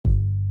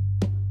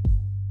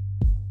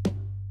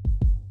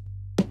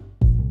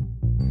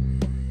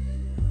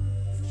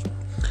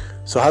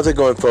So how's it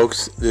going,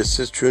 folks? This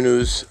is True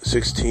News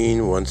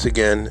 16 once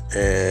again,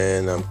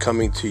 and I'm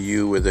coming to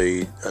you with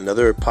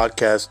another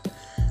podcast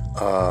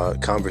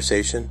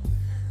conversation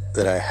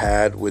that I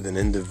had with an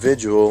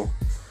individual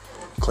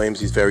who claims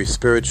he's very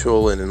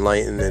spiritual and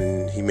enlightened,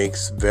 and he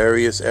makes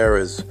various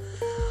errors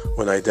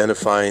when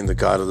identifying the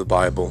God of the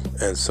Bible.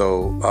 And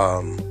so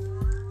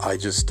I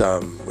just,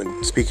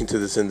 when speaking to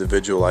this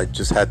individual, I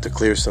just had to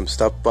clear some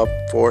stuff up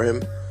for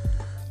him.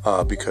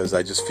 Because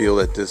I just feel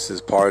that this is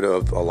part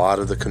of a lot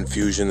of the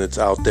confusion that's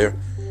out there,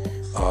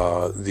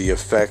 the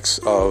effects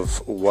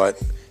of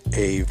what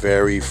a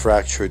very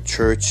fractured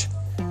church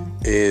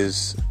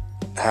is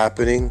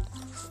happening,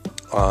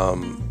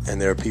 and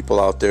there are people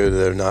out there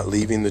that are not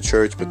leaving the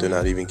church, but they're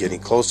not even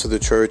getting close to the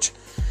church,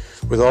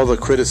 with all the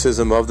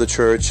criticism of the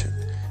church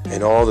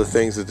and all the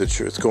things that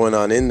that's going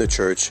on in the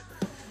church.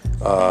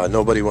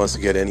 Nobody wants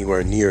to get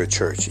anywhere near a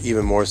church,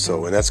 even more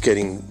so, and that's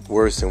getting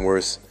worse and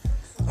worse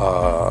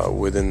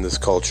within this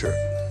culture.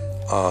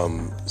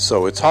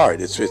 So it's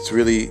hard. It's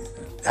really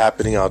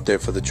happening out there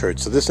for the church.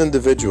 So this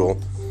individual,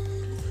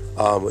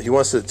 he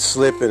wants to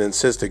slip and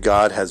insist that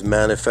God has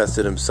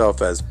manifested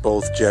himself as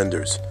both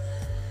genders.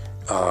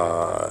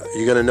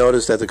 You're going to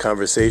notice that the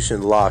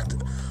conversation locked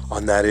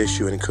on that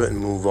issue and couldn't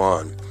move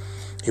on.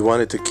 He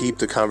wanted to keep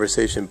the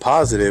conversation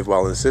positive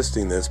while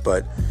insisting this,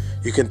 but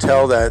you can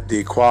tell that the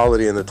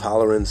equality and the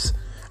tolerance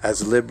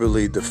as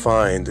liberally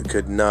defined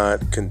could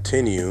not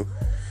continue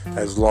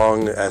as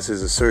long as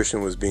his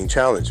assertion was being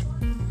challenged.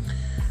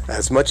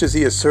 As much as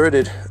he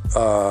asserted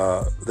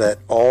that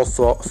all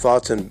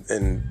thoughts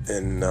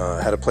and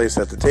had a place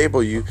at the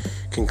table, you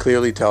can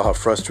clearly tell how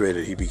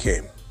frustrated he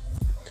became.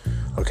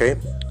 Okay?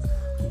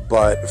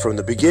 But from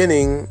the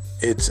beginning,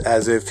 it's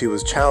as if he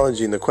was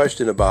challenging the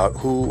question about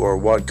who or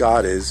what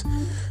God is.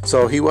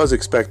 So he was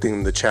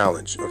expecting the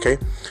challenge. Okay?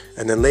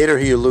 And then later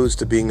he alludes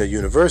to being a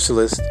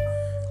universalist,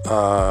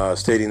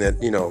 stating that,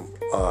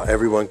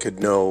 everyone could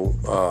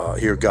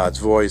hear God's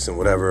voice and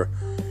whatever.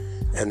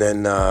 And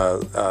then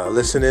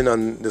listen in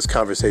on this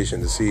conversation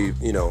to see,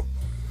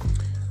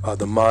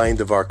 the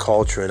mind of our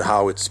culture and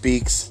how it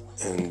speaks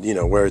and,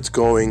 where it's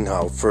going,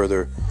 how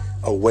further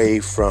away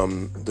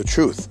from the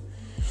truth.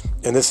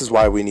 And this is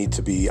why we need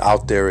to be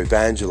out there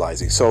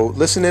evangelizing. So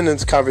listen in on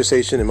this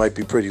conversation. It might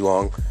be pretty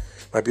long.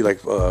 It might be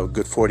like a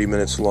good 40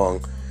 minutes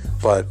long.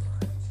 But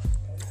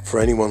for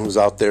anyone who's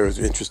out there who's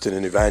interested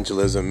in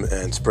evangelism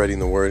and spreading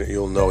the word,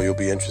 you'll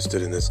be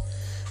interested in this,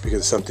 because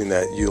it's something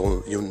that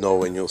you'll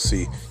know and you'll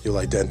see, you'll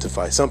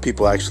identify. Some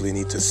people actually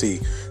need to see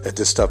that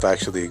this stuff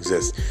actually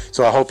exists.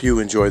 So I hope you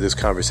enjoy this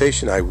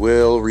conversation. I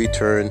will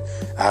return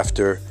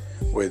after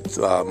with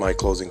my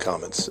closing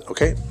comments.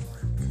 Okay?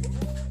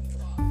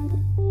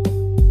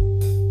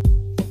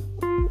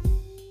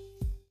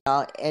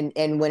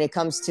 And when it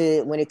comes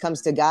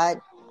to God,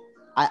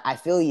 I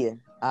feel you.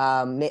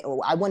 I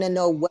want to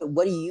know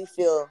what do you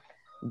feel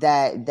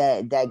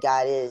that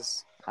God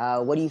is?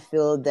 What do you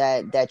feel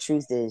that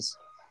truth is?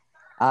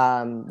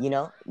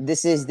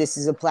 This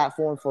is a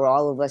platform for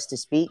all of us to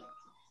speak.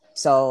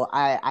 So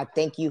I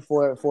thank you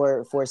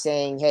for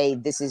saying, hey,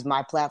 this is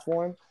my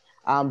platform.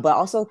 But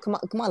also come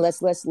on,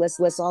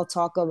 let's all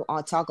talk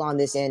on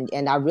this.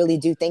 And I really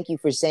do thank you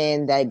for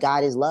saying that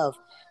God is love,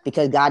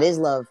 because God is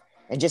love.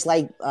 And just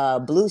like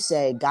Blue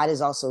said, God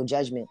is also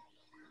judgment.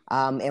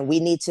 And we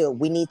need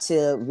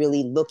to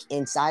really look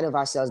inside of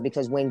ourselves,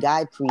 because when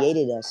God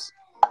created us,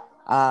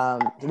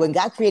 when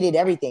God created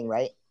everything,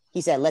 right? He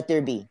said, "Let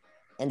there be,"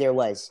 and there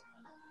was.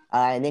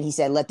 And then he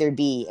said, "Let there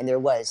be," and there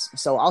was.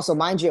 So also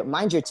mind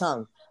your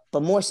tongue.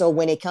 But more so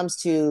when it comes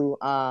to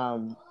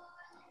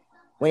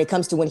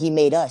when he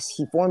made us,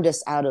 he formed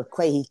us out of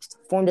clay. He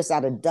formed us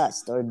out of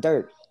dust or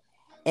dirt,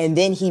 and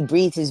then he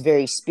breathed his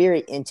very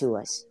spirit into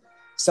us.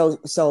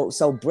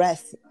 So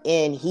breath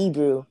in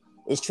Hebrew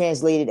is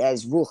translated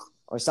as ruh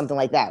or something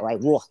like that, right?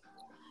 Ruh.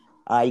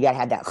 You gotta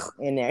have that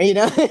in there,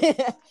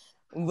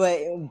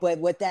 But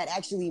what that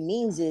actually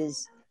means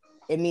is,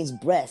 it means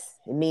breath,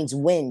 it means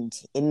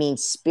wind, it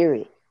means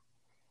spirit.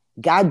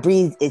 God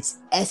breathed its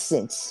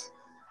essence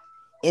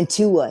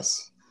into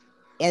us,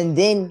 and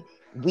then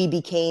we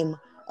became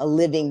a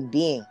living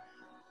being.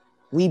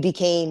 We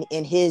became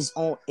in its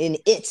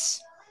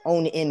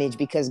own image,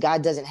 because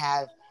God doesn't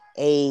have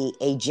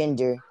a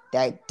gender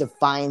that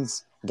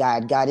defines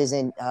God. God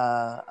isn't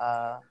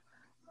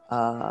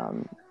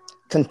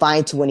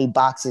confined to any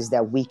boxes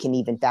that we can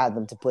even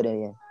fathom to put it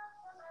in.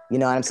 You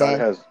know what I'm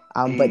saying?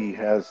 He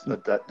has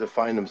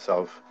defined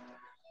himself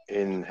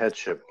in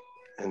headship,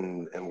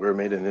 and we're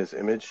made in his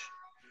image,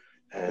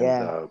 and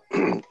yeah,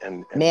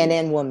 and man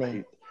and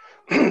woman.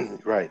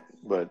 Right,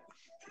 but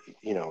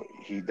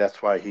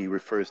that's why he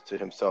refers to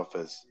himself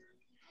as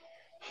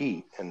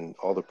he, and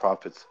all the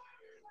prophets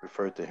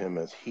refer to him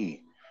as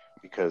he,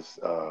 because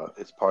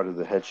it's part of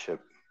the headship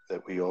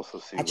that we also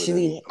see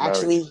within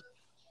marriage.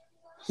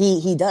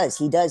 He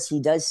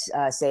does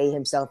say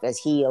himself as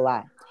he a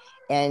lot,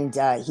 and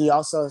he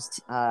also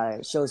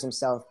shows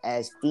himself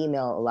as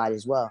female a lot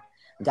as well.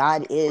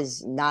 God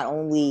is not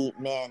only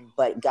man,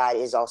 but God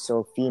is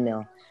also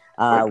female.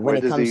 when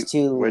it comes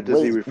to where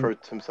does he refer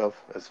to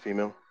himself as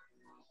female?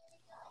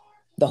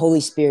 the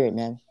Holy Spirit,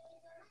 man.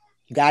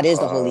 God is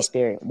the Holy Uh,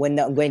 Spirit.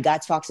 When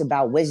God talks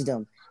about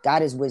wisdom,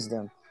 God is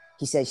wisdom.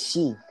 He says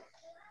she.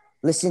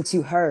 Listen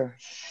to her.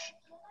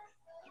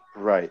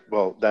 right.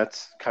 Well,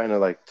 that's kind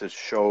of like to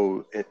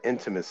show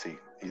intimacy,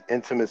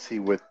 intimacy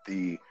with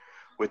the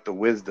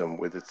wisdom,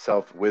 with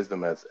itself,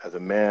 wisdom as a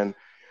man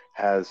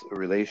has a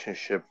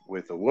relationship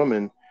with a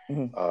woman.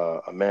 Mhm.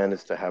 A man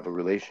is to have a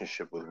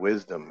relationship with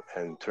wisdom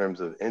in terms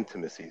of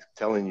intimacy,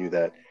 telling you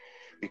that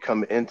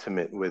become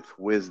intimate with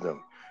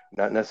wisdom,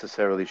 not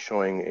necessarily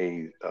showing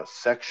a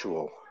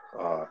sexual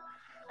uh,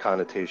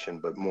 connotation,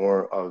 but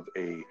more of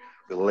a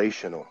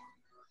relational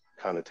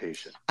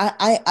connotation.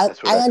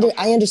 That's where that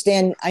comes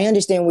from. I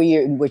understand where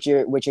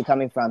you're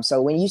coming from.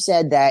 So when you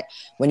said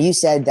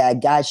that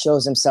God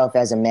shows himself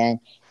as a man,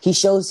 he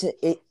shows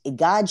it,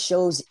 God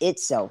shows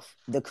itself.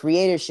 The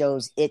creator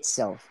shows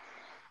itself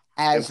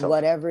as Himself,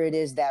 whatever it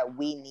is that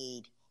we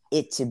need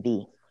it to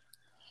be.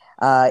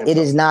 It himself,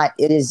 is not,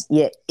 it is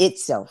yet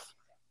itself.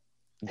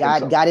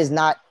 God, himself. God is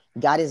not,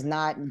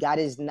 God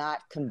is not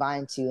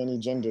confined to any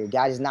gender.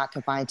 God is not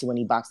confined to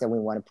any box that we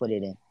want to put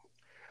it in.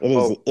 It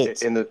is Well,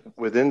 it. in the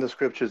within the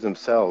scriptures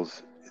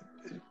themselves,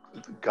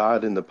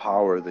 God in the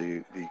power,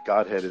 the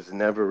Godhead is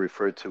never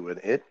referred to an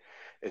it.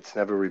 It's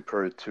never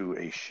referred to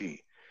a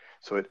she.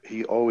 So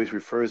he always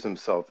refers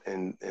himself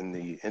in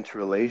the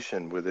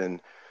interrelation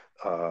within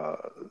uh,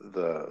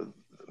 the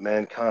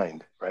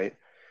mankind, right?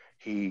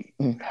 He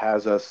Mhm.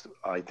 has us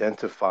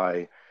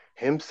identify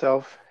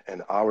himself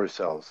and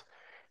ourselves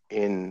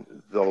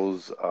in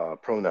those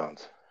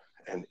pronouns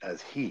and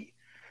as he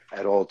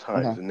at all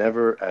times, Okay.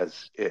 never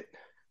as it.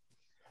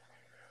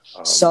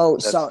 So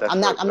That's I'm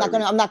what I not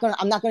gonna read.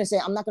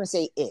 I'm not gonna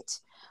say it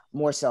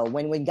more so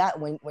when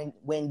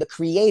the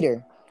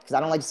creator, because I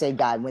don't like to say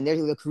God, when there's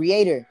the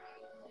creator,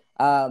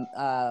 um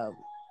uh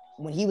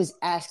when it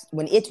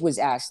was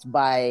asked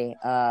by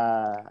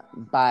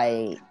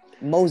You're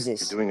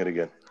Moses. doing it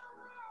again.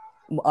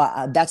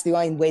 That's the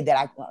only way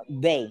that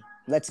they,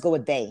 let's go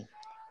with they,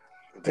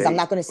 because I'm They.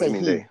 not going to What do say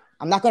you mean they? he.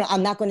 I'm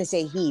not going to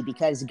say he,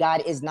 because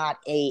God is not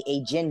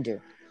a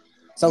gender.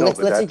 So No, but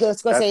let's go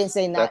say and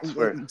say not. that's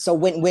where So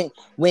when wait,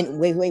 let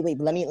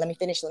me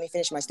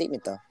finish my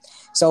statement though.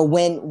 So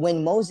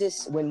when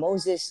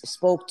Moses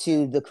spoke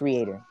to the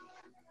creator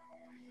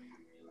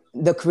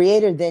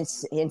then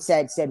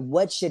said,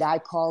 what should I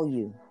call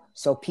you,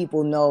 so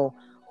people know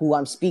who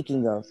I'm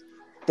speaking of.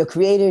 The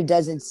creator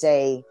doesn't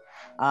say,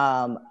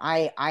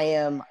 I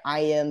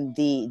am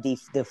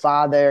the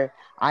father,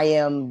 I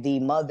am the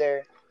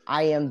mother,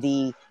 I am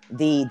the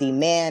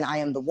man, I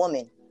am the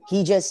woman.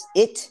 He just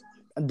it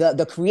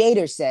the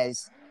creator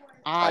says,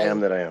 I am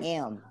I that I am.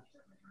 am.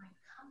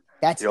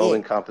 That's The all it. It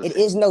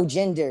encompassing. is no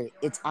gender.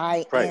 It's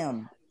I Right.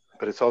 am.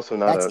 But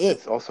That's it.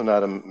 it's also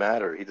not a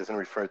matter. He doesn't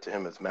refer to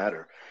him as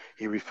matter.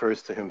 He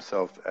refers to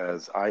himself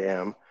as I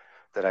am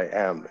that I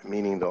am,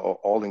 meaning the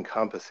all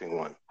encompassing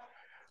one.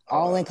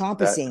 All That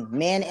encompassing,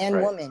 man and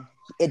right, woman.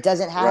 It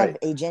doesn't have right.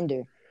 a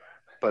gender.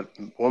 But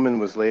woman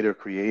was later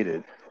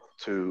created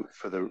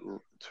for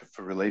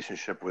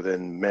relationship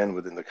within men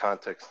within the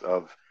context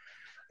of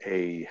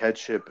a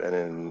headship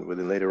and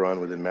within later on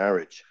within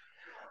marriage.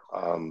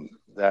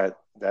 That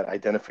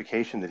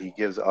identification that he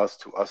gives us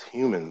to us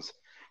humans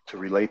to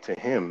relate to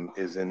him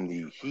is in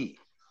the he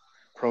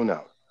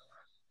pronoun.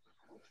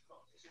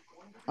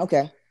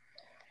 Okay.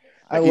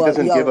 Like he Well,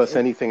 doesn't give yo, us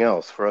anything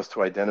else for us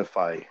to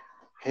identify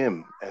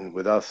him and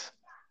with us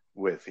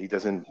with. He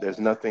doesn't. There's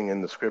nothing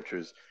in the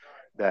scriptures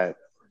that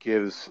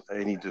gives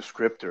any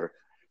descriptor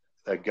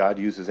that God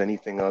uses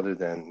anything other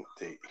than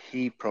the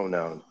he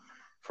pronoun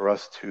for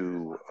us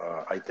to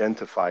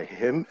identify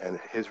him and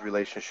his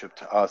relationship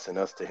to us and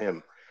us to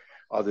him,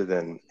 other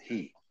than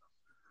he.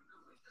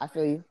 I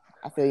feel you.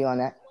 I feel you on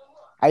that.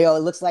 Yo, it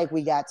looks like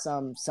we got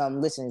some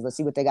listeners. Let's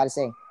see what they got to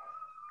say.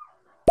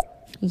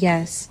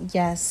 Yes,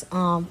 yes.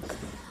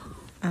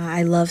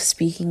 I love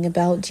speaking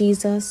about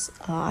Jesus.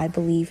 I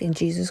believe in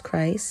Jesus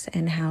Christ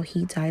and how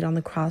he died on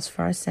the cross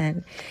for our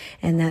sin,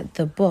 and that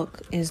the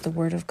book is the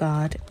word of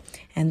God,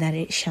 and that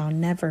it shall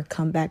never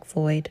come back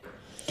void.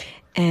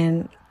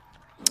 And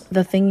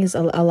the thing is,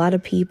 a lot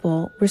of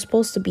people, we're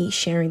supposed to be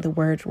sharing the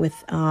word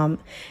with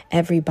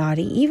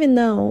everybody, even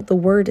though the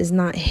word is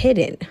not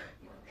hidden.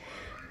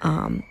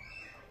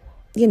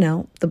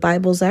 The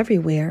Bible's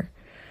everywhere,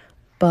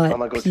 How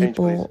am I but going to change,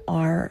 please? people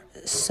are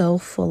so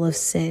full of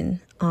sin,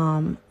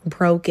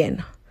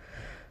 broken,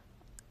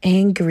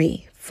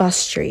 angry,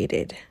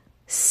 frustrated,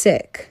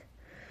 sick,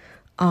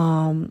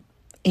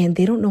 and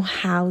they don't know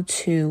how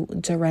to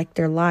direct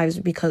their lives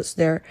because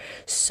they're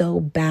so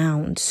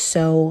bound,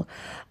 so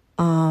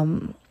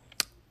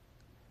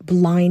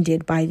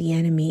blinded by the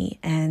enemy.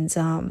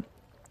 And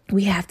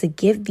we have to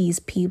give these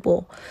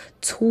people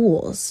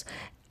tools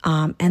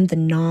and the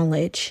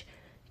knowledge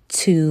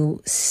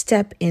to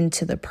step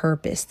into the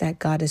purpose that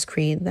God has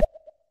created them.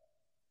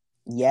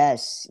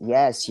 Yes,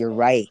 you're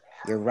right.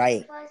 You're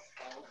right.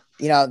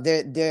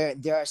 There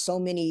are so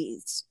many.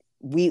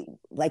 we,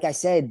 like I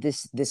said,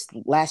 this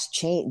last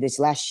change, this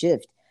last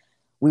shift,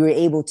 we were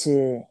able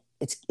to.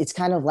 It's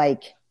kind of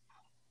like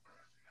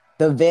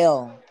the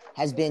veil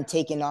has been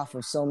taken off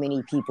of so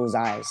many people's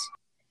eyes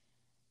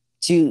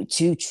to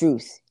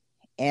truth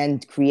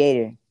and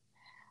Creator,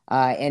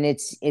 and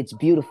it's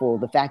beautiful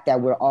the fact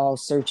that we're all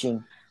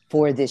searching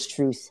for this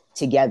truth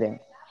together,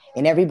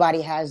 and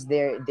everybody has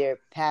their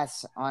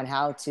paths on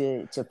how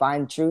to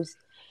find truth,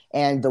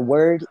 and the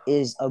Word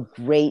is a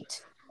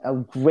great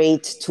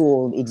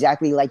tool.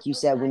 Exactly like you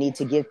said, we need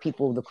to give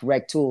people the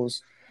correct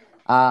tools.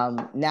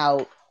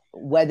 Now,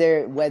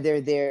 whether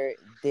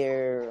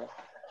they're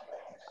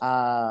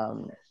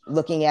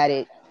looking at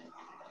it,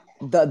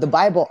 the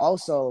Bible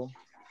also,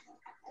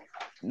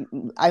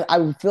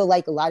 I feel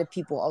like a lot of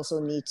people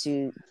also need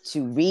to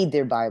read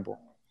their Bible,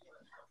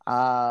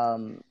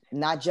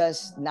 not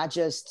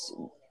just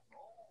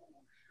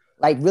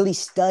like really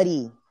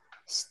study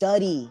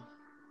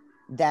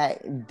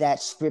that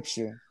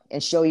scripture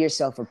and show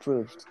yourself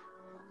approved,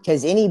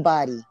 because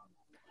anybody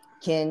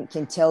can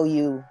tell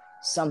you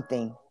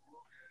something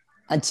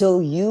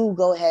until you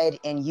go ahead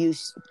and you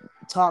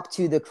talk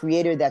to the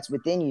Creator that's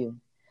within you.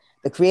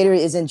 The Creator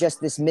isn't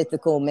just this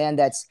mythical man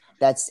that's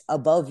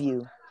above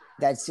you,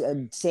 that's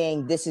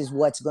saying this is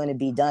what's going to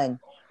be done,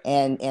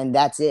 and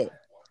that's it.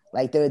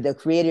 Like the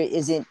Creator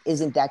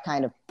isn't that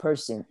kind of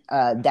person,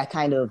 that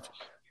kind of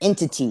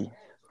entity.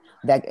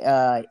 That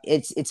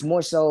it's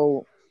more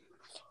so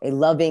a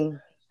loving,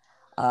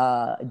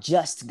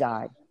 just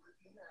God,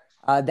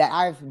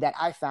 that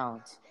I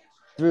found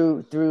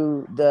through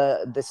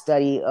the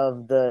study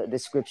of the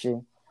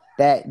scripture,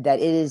 that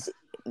it is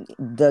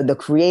the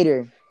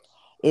Creator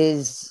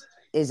is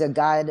a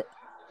God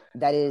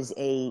that is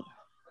a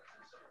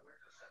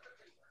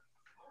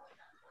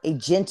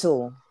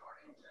gentleman,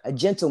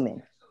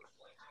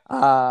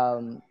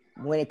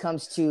 when it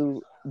comes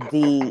to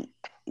the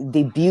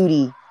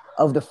beauty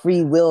of the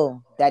free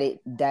will that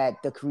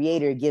the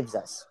Creator gives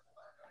us.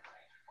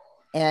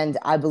 And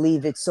I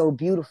believe it's so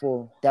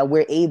beautiful that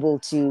we're able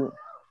to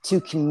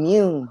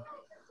commune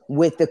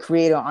with the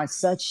Creator on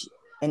such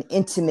an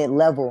intimate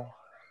level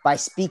by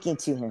speaking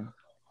to Him,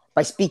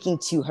 by speaking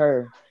to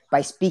her,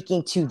 by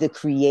speaking to the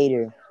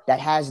Creator that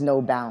has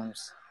no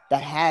bounds,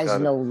 that has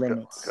God, no God,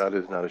 limits, God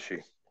is not a she.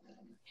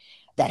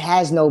 that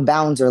has no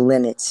bounds or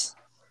limits.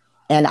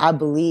 And I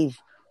believe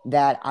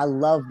that I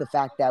love the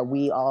fact that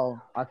we all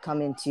are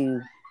coming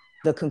to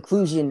the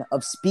conclusion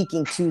of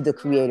speaking to the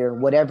Creator,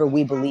 whatever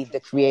we believe the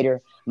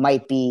Creator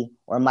might be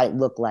or might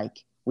look like.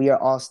 We are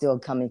all still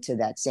coming to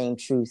that same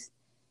truth,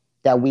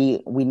 that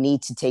we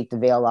need to take the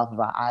veil off of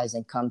our eyes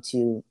and come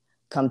to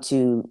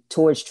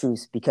towards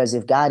truth, because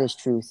if God is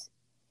truth,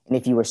 and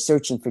if you are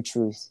searching for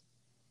truth,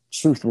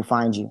 truth will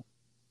find you.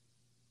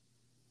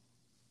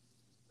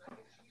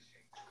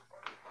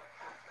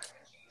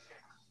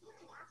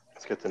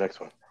 Let's get the next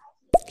one.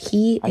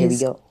 He Here we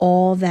is go.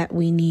 all that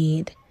we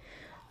need.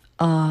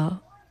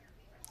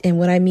 And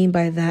what I mean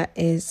by that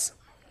is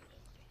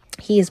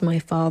he is my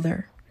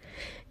father.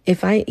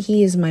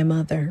 He is my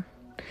mother.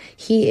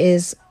 He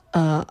is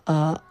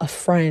a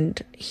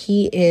friend.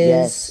 He is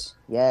Yes,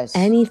 yes,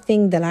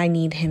 anything that I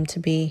need him to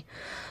be,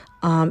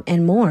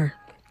 and more.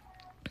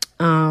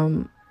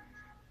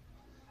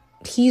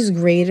 He's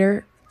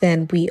greater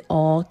than we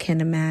all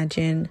can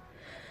imagine.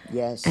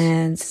 yes,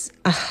 And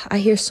I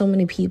hear so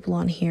many people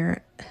on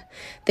here.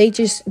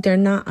 They're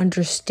not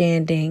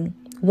understanding.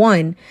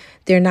 One,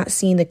 they're not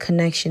seeing the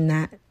connection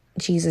that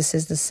Jesus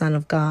is the Son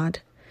of God.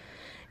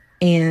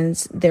 And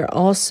they're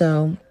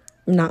also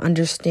not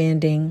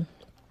understanding,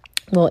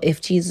 well,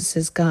 if Jesus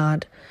is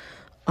God,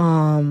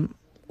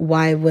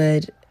 why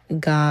would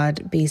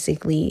God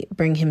basically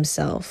bring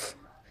himself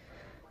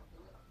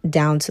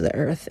down to the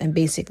earth and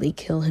basically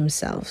kill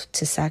himself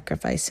to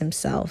sacrifice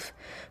himself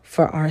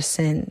for our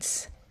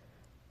sins?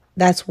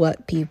 That's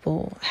what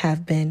people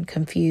have been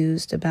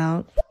confused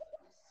about.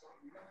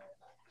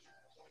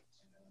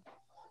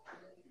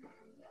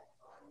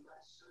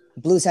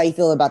 Blues. How you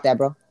feel about that,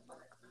 bro?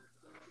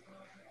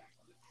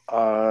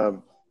 Uh,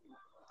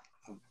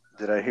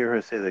 did I hear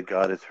her say that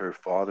God is her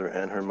father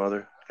and her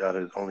mother? God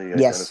only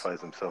Yes.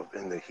 identifies himself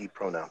in the he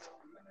pronouns.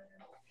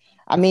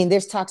 I mean,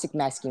 there's toxic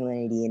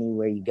masculinity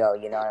anywhere you go.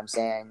 You know what I'm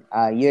saying?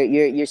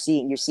 You're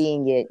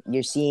seeing it.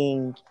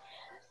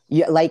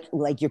 You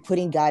like you're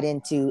putting God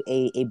into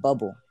a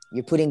bubble.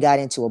 You're putting God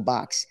into a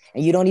box,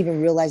 and you don't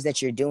even realize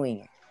that you're doing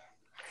it.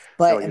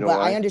 No, you But know but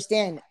I why?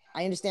 understand.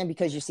 I understand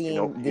because you're You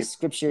know, seeing this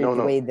scripture no, the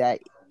no, way that.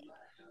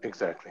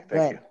 exactly. Go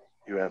Thank you. ahead.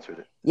 You answered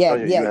it. No, Yeah,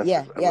 you yeah, answered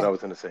yeah, what yeah. I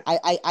was going to say.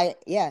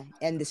 Yeah.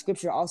 And the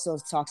scripture also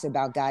talks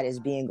about God as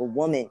being a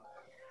woman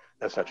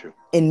That's not true.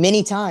 in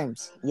many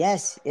times.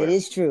 Yes, it Where?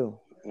 is true.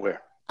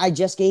 Where? I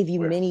just gave you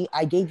Where? many.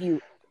 I gave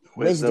you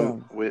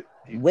Wisdom. wisdom,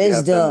 You have to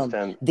wisdom,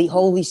 understand the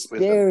Holy wisdom.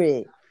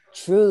 Spirit,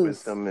 truth.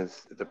 Wisdom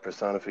is the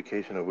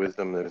personification of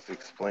wisdom that is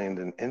explained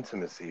in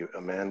intimacy.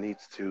 A man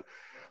needs to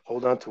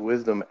hold on to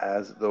wisdom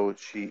as though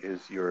she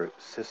is your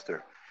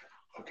sister.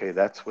 Okay,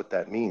 that's what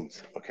that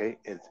means. Okay,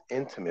 it's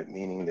intimate,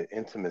 meaning the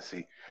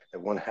intimacy that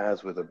one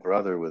has with a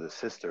brother, with a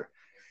sister.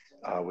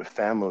 with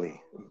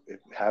family.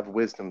 Have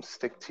wisdom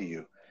stick to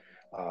you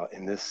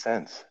in this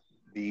sense.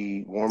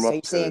 Be warm So up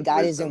you're saying to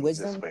God isn't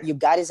wisdom this wisdom? way. You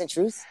God isn't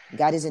truth?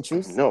 God isn't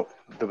truth? No,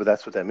 but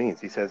that's what that means.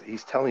 He says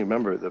he's telling you.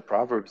 Remember, the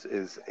Proverbs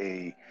is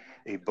a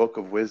book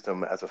of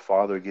wisdom as a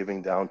father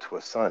giving down to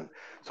a son.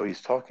 So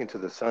he's talking to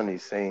the son.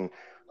 He's saying,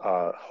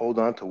 hold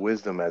on to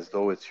wisdom as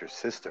though it's your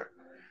sister.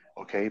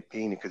 Okay,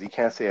 being because he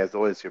can't say as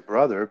though it's your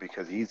brother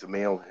because he's a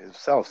male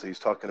himself. So he's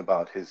talking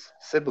about his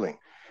sibling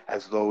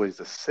as though he's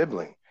a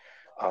sibling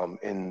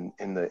in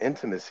the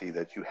intimacy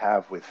that you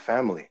have with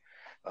family.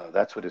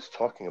 That's what it's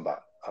talking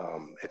about.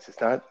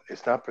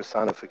 It's not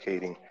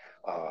personificating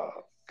uh,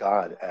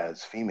 God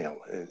as female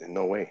in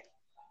no way.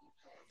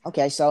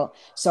 Okay, so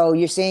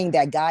you're saying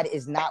that God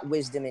is not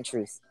wisdom and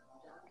truth.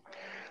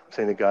 I'm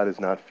saying that God is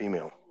not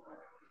female.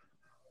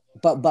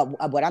 But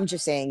what I'm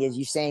just saying is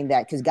you're saying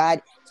that because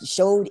God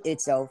showed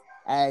itself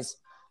as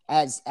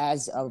as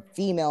a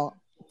female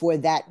for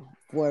that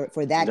for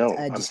that No, I'm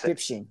saying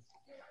description.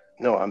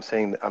 no. I'm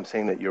saying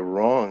that you're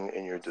wrong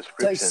in your So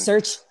description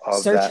search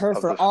her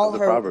for of all the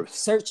her Proverbs.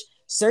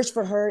 search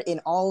for her in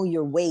all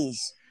your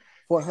ways.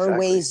 For her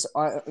Exactly. ways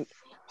are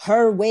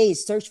her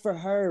ways. Search for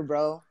her,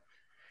 bro.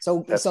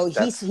 So That's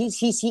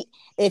he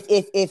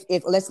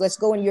if let's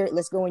go in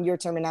your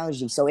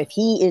terminology. So if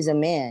he is a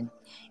man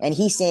and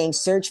he's saying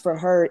search for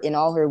her in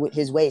all her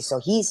his ways, so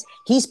he's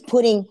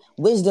putting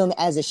wisdom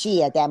as a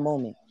she at that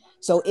moment.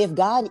 So if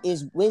God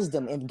is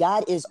wisdom, if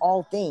God is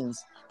all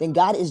things, then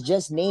God is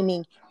just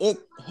naming it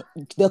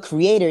the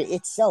creator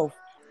itself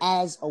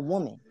as a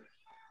woman.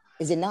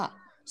 Is it not?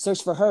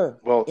 Search for her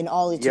well, in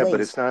all its yeah, but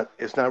ways.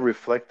 it's not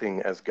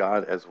reflecting as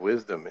God as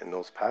wisdom in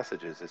those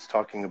passages. It's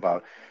talking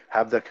about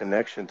have that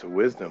connection to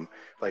wisdom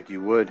like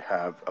you would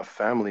have a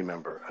family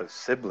member, a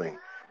sibling,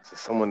 so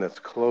someone that's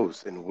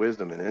close in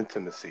wisdom and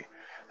intimacy.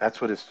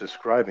 That's what it's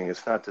describing.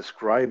 It's not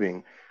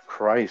describing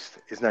Christ.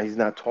 He's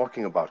not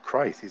talking about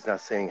Christ. He's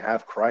not saying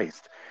have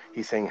Christ.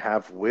 He's saying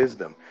have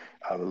wisdom.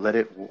 Let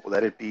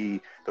it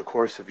be the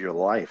course of your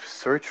life.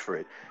 Search for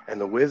it.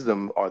 And the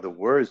wisdom are the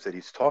words that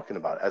he's talking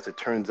about. As it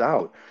turns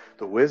out,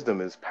 the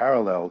wisdom is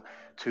parallel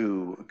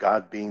to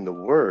God being the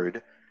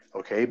Word,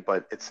 okay?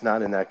 But it's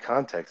not in that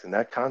context. In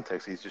that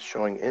context, he's just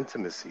showing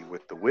intimacy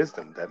with the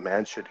wisdom that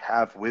man should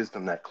have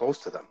wisdom that close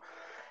to them.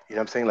 You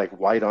know what I'm saying? Like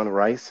white on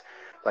rice,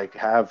 like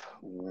have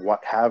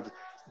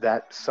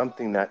that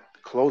something that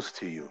close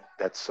to you,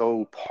 that's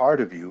so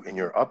part of you in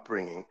your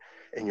upbringing,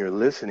 and you're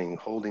listening,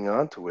 holding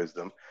on to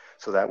wisdom,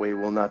 so that way it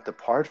will not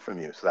depart from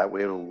you. So that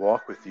way it'll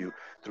walk with you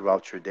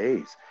throughout your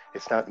days.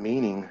 It's not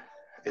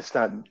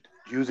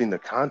using the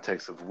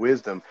context of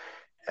wisdom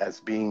as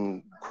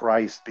being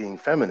Christ being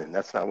feminine.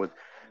 That's not what.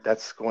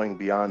 That's going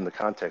beyond the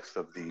context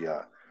of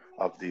the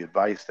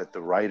advice that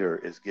the writer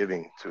is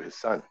giving to his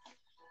son.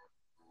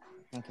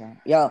 Okay.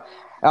 Yo,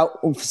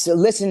 so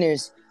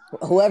listeners,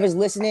 whoever's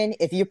listening,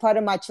 if you're part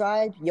of my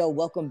tribe, yo,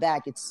 welcome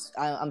back.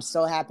 I'm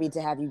so happy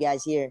to have you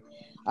guys here.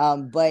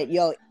 But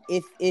yo,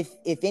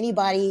 if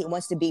anybody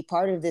wants to be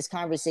part of this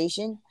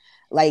conversation,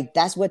 like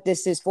that's what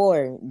this is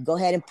for. Go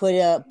ahead and put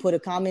a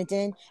comment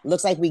in. It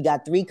looks like we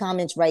got 3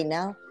 comments right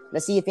now.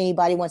 Let's see if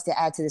anybody wants to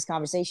add to this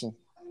conversation.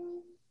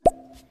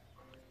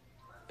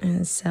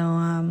 And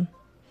so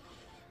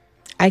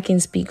I can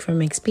speak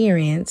from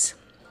experience.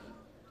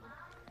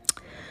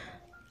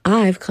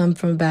 I've come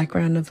from a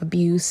background of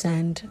abuse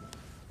and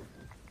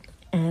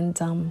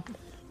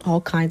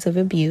all kinds of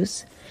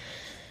abuse.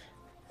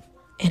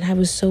 And I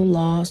was so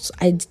lost.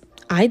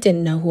 I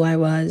didn't know who I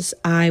was.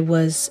 I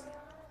was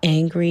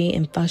angry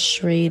and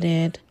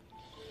frustrated.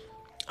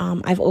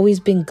 I've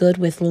always been good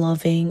with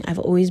loving. I've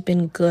always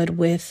been good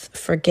with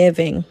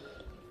forgiving.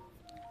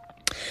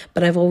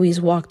 But I've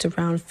always walked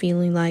around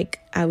feeling like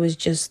I was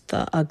just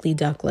the ugly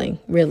duckling,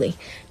 really.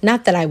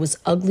 Not that I was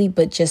ugly,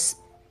 but just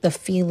the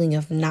feeling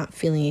of not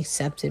feeling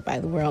accepted by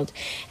the world.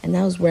 And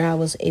that was where I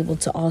was able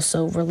to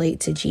also relate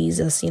to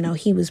Jesus. You know,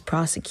 he was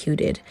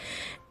prosecuted.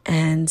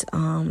 And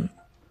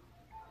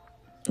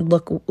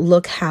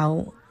look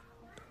how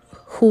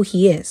who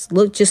he is.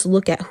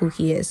 Look at who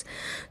he is.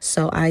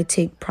 So I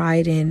take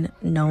pride in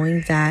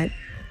knowing that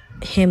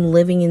him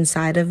living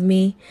inside of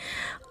me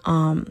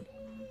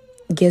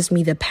gives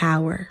me the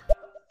power.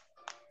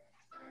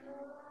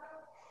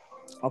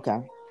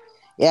 Okay.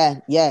 Yeah,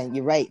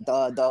 you're right.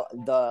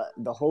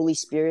 The Holy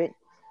Spirit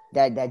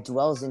that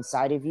dwells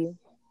inside of you,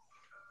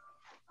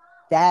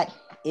 that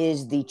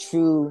is the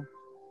true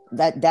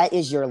that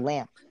is your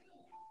lamp.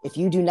 If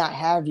you do not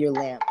have your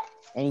lamp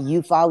and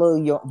you follow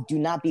your do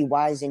not be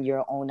wise in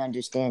your own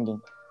understanding.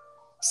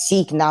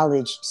 Seek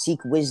knowledge,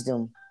 seek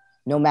wisdom,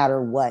 no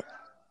matter what.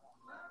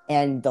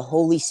 And the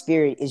Holy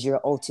Spirit is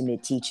your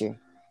ultimate teacher.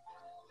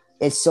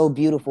 It's so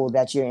beautiful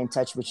that you're in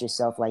touch with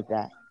yourself like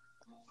that.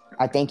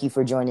 I thank you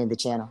for joining the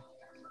channel.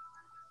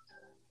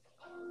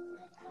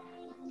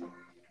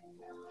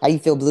 How you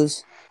feel,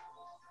 Blues?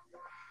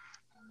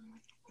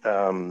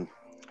 Um,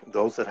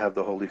 those that have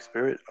the Holy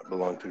Spirit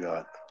belong to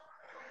God.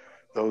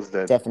 Those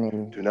that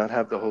Definitely. do not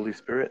have the Holy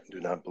Spirit do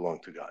not belong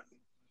to God.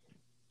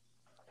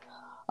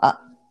 Uh,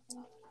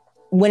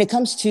 when it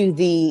comes to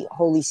the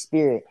Holy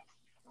Spirit,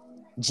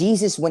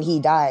 Jesus, when he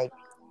died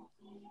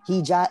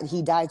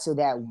so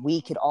that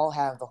we could all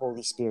have the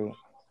Holy Spirit.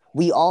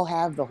 We all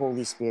have the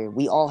Holy Spirit.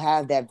 We all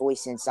have that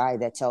voice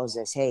inside that tells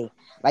us, hey,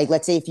 like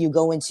let's say if you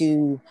go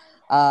into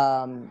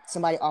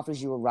somebody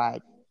offers you a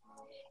ride,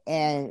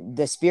 and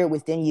the spirit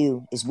within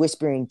you is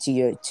whispering to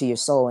your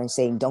soul and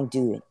saying, don't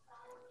do it.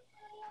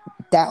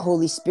 That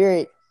Holy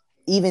Spirit,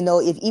 even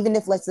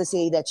if let's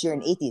say that you're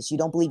an atheist, you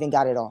don't believe in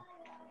God at all,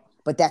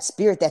 but that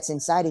spirit that's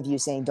inside of you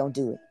is saying, don't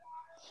do it.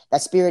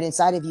 That spirit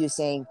inside of you is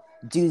saying,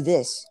 do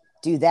this,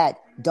 do that,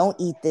 don't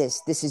eat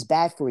this, this is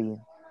bad for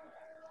you.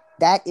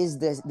 That is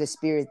the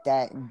spirit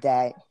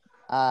that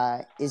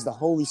is the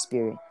Holy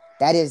Spirit.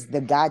 That is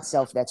the God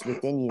self that's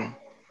within you.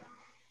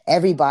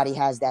 Everybody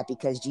has that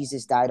because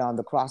Jesus died on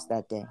the cross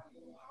that day.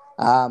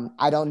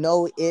 I don't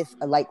know if,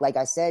 like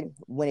I said,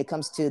 when it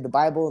comes to the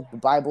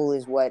Bible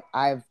is what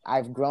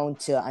I've grown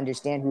to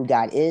understand who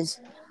God is.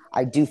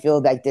 I do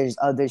feel like there's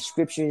other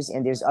scriptures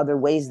and there's other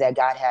ways that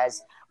God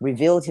has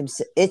revealed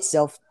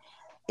itself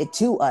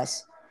to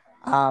us.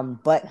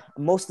 But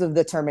most of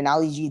the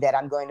terminology that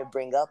I'm going to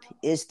bring up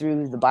is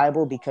through the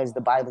Bible because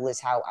the Bible is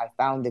how I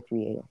found the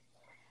Creator.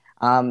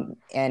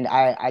 And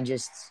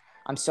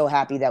I'm so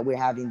happy that we're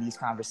having these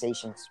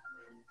conversations.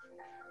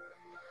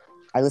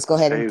 All right, let's go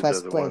ahead and Saved are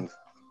press the play. ones.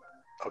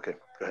 Okay,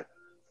 go ahead.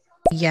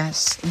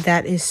 Yes,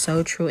 that is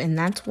so true. And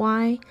that's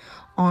why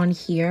on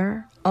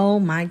here, oh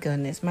my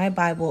goodness, my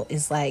Bible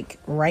is like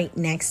right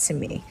next to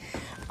me.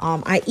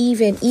 I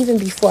even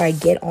before I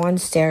get on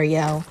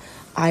stereo,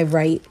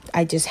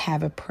 I just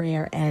have a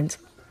prayer and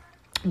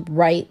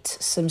write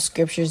some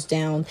scriptures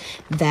down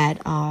that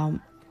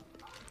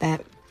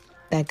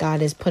that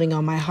God is putting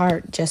on my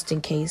heart just in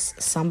case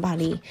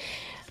somebody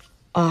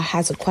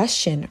has a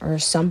question or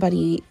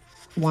somebody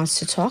wants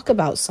to talk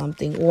about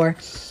something, or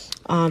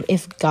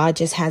if God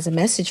just has a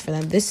message for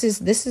them. This is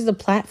the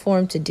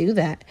platform to do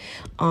that.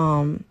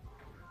 And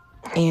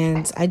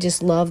I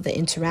just love the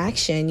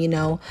interaction.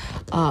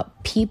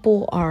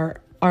 People are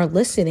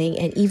listening,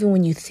 and even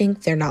when you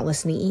think they're not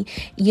listening,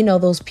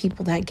 those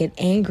people that get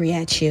angry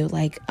at you,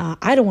 like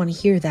I don't want to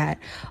hear that.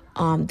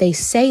 They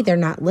say they're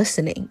not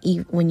listening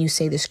when you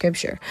say the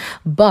scripture,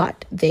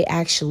 but they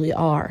actually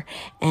are,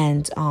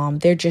 and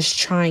they're just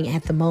trying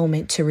at the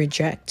moment to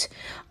reject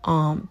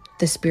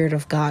the Spirit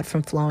of God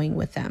from flowing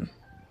with them.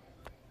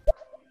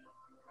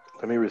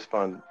 Let me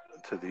respond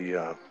to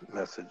the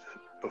message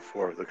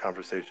before the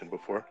conversation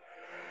before.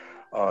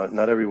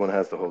 Not everyone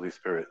has the Holy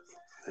Spirit.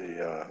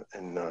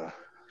 In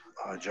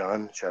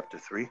John chapter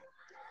 3,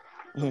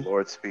 the Mm-hmm.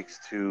 Lord speaks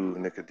to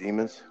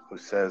Nicodemus, who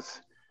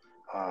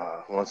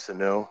wants to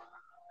know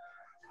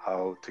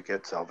how to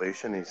get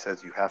salvation. He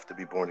says, you have to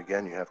be born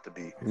again. You have to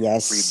be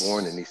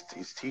reborn. And Yes.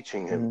 he's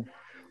teaching him Mm-hmm.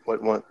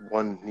 what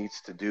one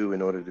needs to do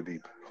in order to be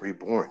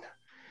reborn.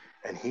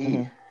 And he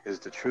Mm-hmm. is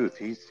the truth.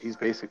 He's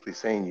basically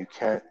saying you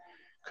can't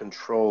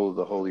control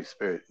the Holy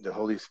Spirit. The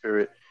Holy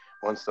Spirit,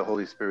 once the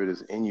Holy Spirit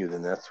is in you,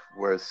 then that's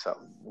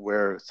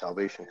where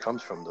salvation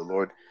comes from. The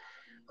Lord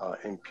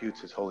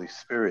imputes His Holy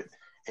Spirit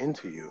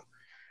into you.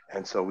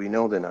 And so we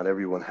know that not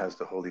everyone has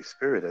the Holy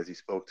Spirit. As He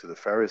spoke to the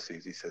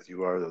Pharisees, He says,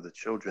 you are of the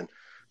children,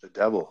 the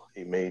devil.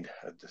 He made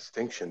a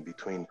distinction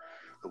between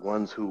the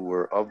ones who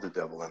were of the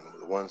devil and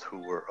the ones who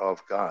were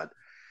of God.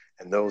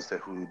 And those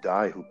who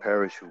die, who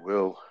perish, who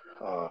will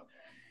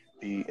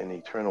be in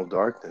eternal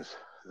darkness,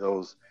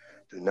 those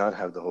do not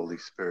have the Holy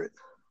Spirit.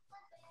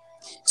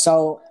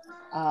 So,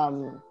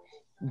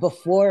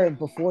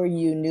 before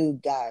you knew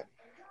God,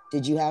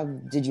 did you have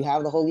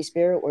the Holy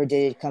Spirit, or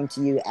did it come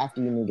to you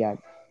after you knew God?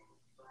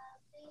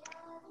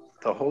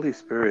 The Holy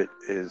Spirit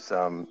is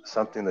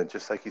something that,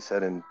 just like He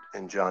said in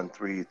John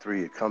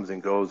 3:3, it comes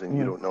and goes, and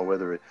you Mm-hmm. don't know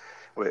whether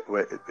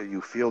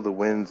you feel the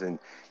winds, and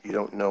you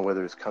don't know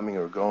whether it's coming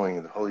or going.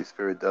 And the Holy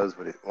Spirit does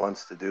what it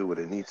wants to do, what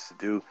it needs to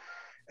do,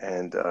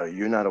 and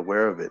you're not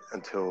aware of it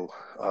until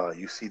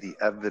you see the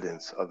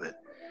evidence of it.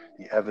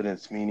 The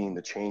evidence meaning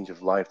the change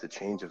of life, the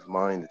change of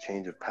mind, the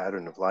change of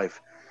pattern of life.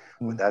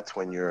 Well, that's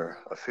when you're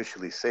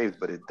officially saved,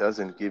 but it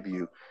doesn't give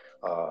you,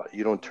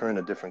 you don't turn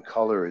a different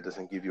color. It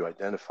doesn't give you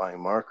identifying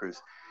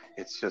markers.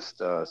 It's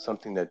just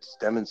something that's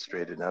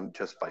demonstrated not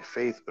just by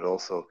faith, but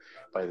also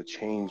by the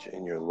change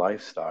in your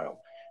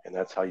lifestyle. And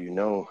that's how you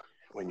know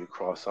when you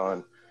cross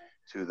on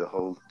to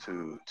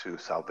to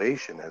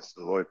salvation, as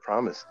the Lord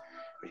promised.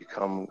 When you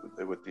come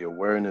with the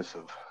awareness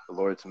of the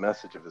Lord's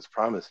message of His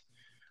promise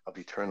of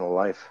eternal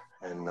life,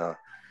 and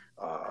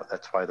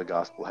that's why the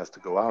gospel has to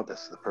go out.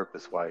 That's the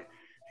purpose why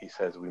He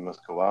says we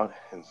must go out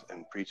and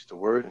preach the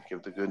word and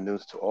give the good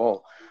news to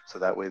all, so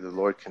that way the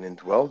Lord can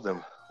indwell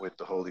them with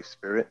the Holy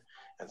Spirit,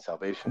 and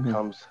salvation Mm-hmm.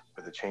 comes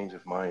with a change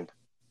of mind.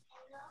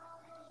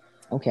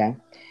 Okay.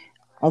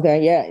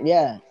 Okay.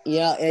 Yeah.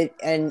 Yeah.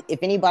 And if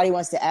anybody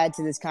wants to add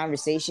to this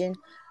conversation,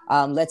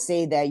 let's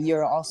say that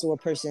you're also a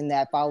person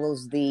that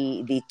follows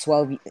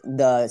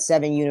the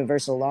seven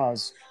universal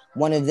laws.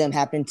 One of them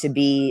happened to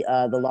be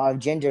the law of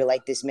gender,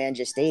 like this man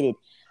just stated.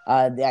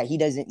 that he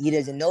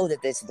doesn't know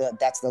that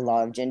that's the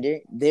law of gender.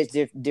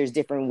 There's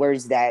different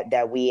words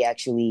that we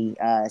actually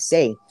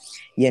say,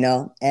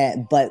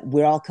 but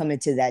we're all coming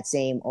to that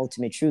same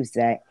ultimate truth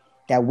that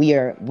we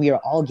are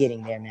all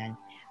getting there, man.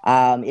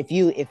 If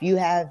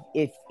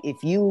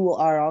you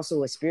are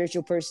also a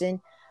spiritual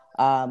person,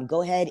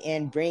 go ahead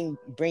and bring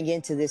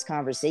into this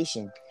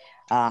conversation.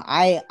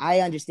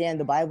 I understand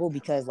the Bible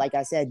because, like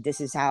I said,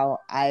 this is how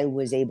I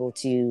was able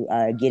to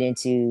get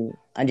into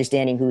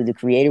understanding who the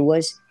Creator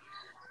was.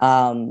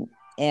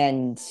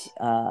 And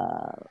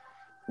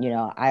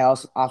I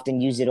also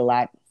often use it a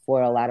lot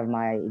for a lot of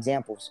my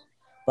examples.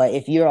 But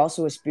if you're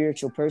also a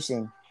spiritual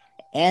person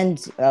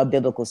and a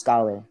biblical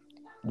scholar,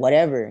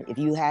 whatever,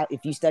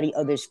 if you study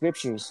other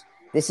scriptures,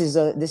 this is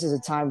a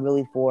time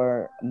really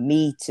for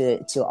me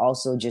to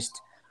also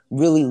just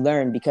really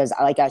learn, because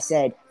like I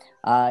said,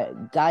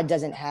 God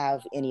doesn't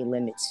have any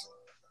limits.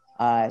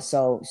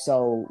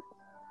 So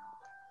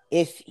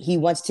if he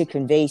wants to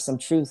convey some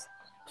truth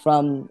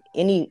from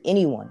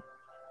anyone,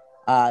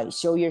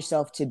 show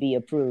yourself to be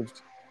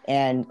approved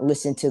and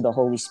listen to the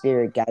Holy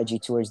Spirit guide you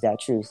towards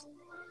that truth,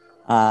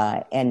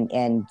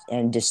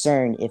 and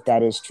discern if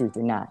that is truth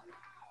or not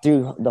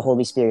through the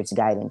Holy Spirit's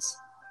guidance,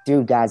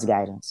 through God's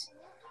guidance.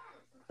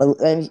 But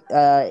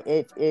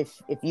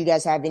if you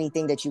guys have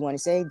anything that you want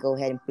to say, go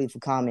ahead and leave a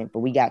comment. But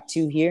we got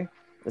two here.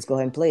 Let's go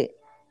ahead and play it.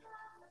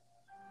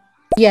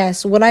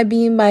 Yes, what I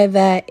mean by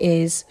that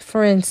is,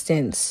 for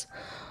instance,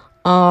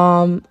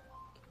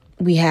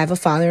 we have a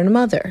father and a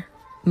mother.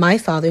 My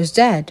father's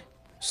dead,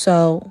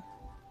 so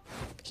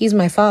he's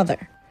my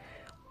father.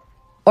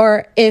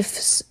 Or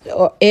if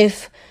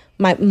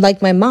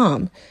my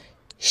mom,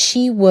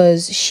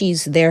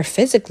 she's there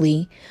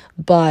physically,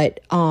 but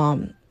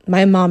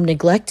my mom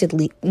neglected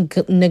me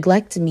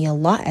a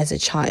lot as a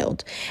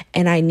child,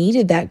 and I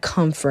needed that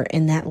comfort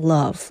and that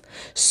love.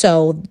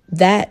 So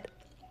that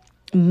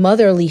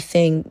motherly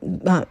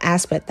thing,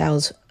 aspect that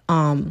was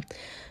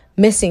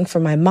missing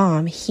from my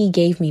mom, he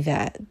gave me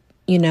that.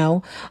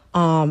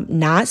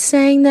 Not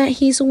saying that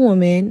he's a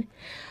woman.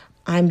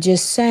 I'm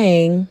just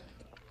saying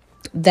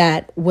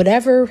that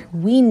whatever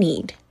we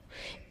need,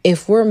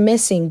 if we're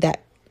missing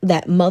that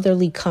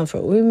motherly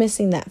comfort, we're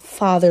missing that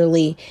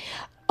fatherly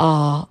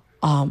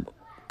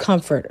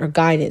comfort or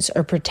guidance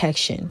or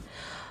protection.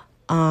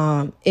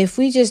 If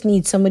we just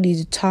need somebody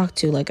to talk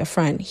to, like a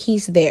friend,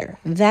 he's there.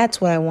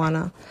 That's what I want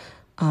to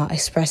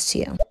express to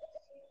you.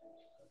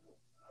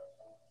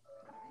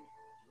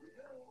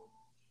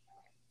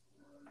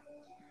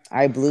 All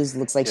right, Blues,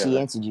 looks like Yeah, she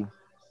answered you.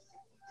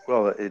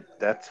 well,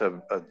 that's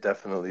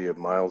definitely a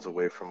miles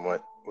away from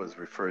what was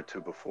referred to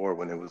before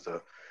when it was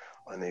a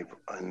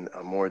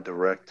more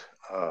direct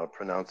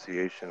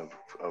pronunciation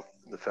of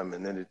the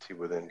femininity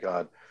within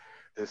God.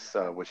 This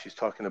what she's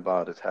talking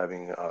about is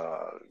having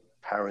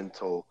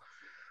parental,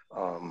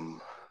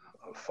 um,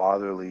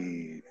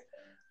 fatherly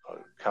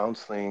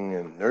counseling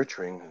and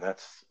nurturing, and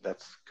that's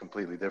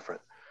completely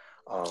different.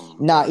 No,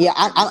 One yeah,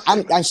 of the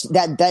previous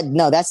statements. that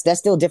no, that's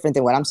still different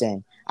than what I'm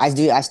saying.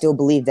 I still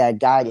believe that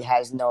God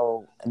has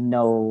no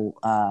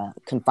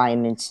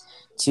confinements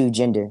to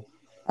gender.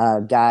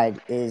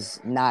 God is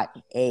not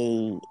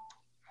an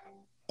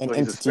Well,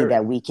 he's a entity spirit.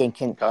 that we can.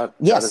 God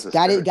is Yes, a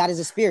God is spirit. God is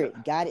a Yeah,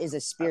 spirit. God is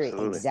a spirit.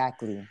 absolutely.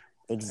 Exactly, And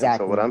so what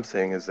exactly, I'm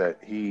saying is that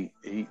he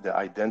the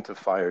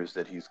identifiers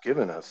that he's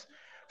given us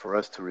for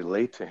us to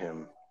relate to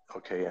him,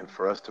 okay, and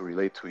for us to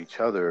relate to each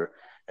other,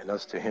 and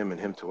us to him and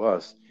him to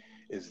us,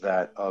 is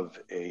that of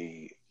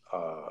a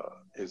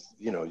is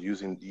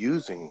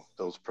using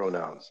those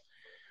pronouns,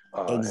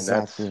 and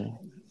exactly.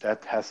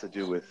 that has to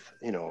do with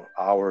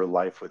our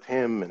life with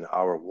him and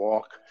our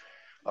walk,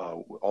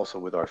 also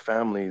with our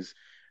families,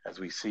 as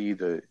we see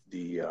the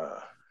the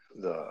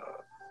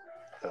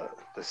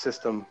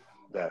system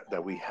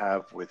that we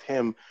have with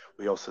him.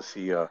 We also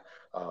see a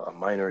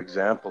minor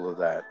example of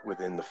that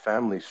within the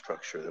family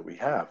structure that we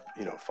have,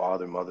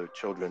 father, mother,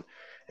 children,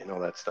 and all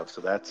that stuff.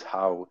 So that's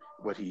how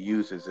what he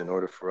uses in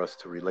order for us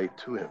to relate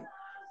to him.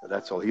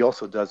 That's all. He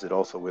also does it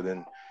also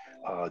within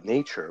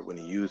nature when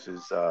he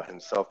uses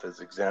himself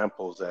as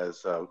examples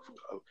as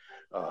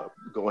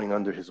going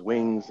under his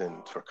wings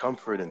and for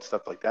comfort and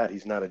stuff like that.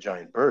 He's not a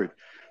giant bird,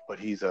 but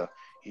he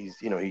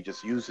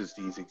just uses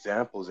these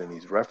examples and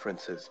these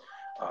references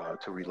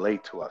to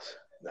relate to us.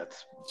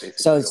 That's So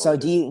basically all so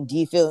it do is. you do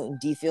you feel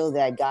do you feel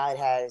that God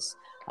has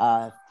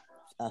uh,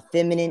 a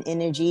feminine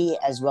energy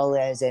as well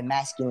as a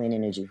masculine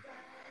energy?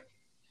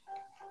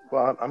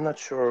 Well, I'm not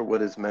sure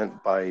what is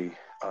meant by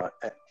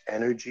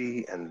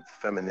energy and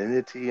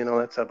femininity and all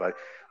that stuff.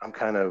 I'm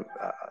kind of,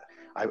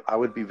 I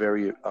would be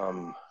very,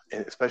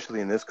 especially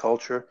in this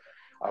culture,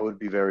 I would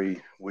be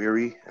very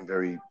weary and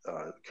very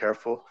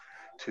careful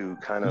to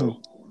kind of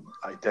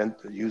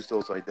use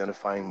those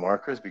identifying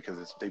markers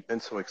because they've been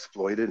so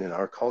exploited in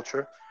our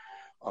culture,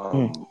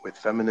 Mm. with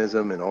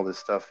feminism and all this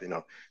stuff.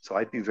 So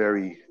I'd be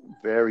very,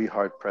 very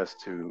hard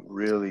pressed to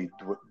really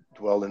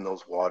dwell in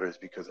those waters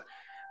because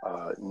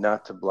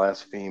not to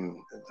blaspheme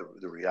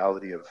the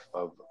reality of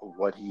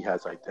what he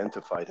has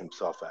identified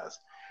himself as.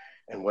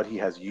 and what he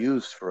has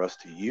used for us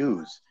to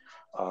use.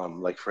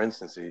 Like for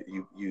instance,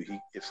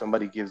 if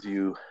somebody gives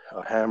you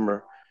a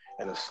hammer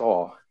and a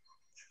saw,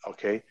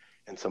 okay,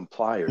 and some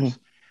pliers,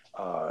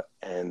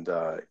 and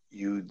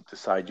you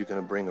decide you're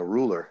going to bring a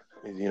ruler,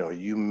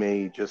 you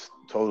may just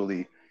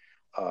totally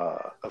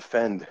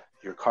offend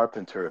your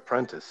carpenter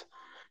apprentice,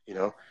 you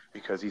know,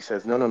 because he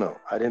says, no, no, no,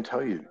 I didn't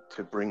tell you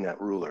to bring that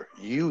ruler.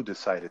 You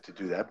decided to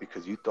do that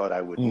because you thought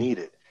I would need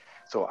it.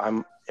 So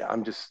I'm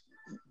just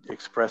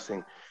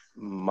expressing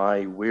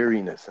my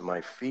weariness and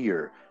my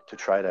fear to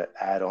try to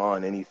add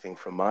on anything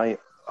from my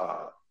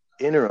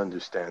inner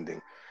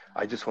understanding.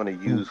 I just want to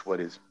use what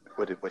he's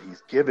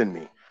given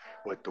me,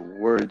 what the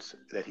words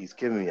that he's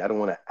given me. I don't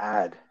want to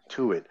add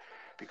to it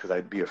because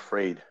I'd be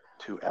afraid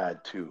to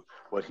add to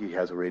what he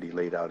has already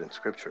laid out in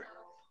scripture.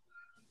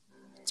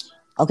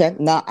 Okay,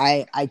 no,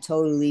 I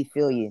totally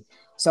feel you.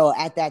 So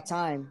at that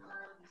time,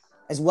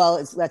 as well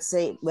as let's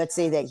say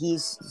that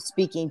he's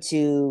speaking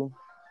to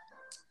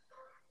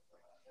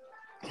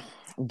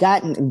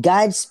God.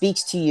 God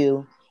speaks to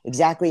you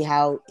exactly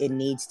how it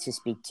needs to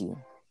speak to you.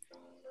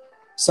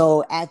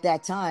 So at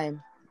that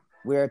time,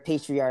 we're a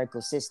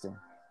patriarchal system.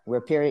 We're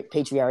a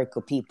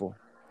patriarchal people,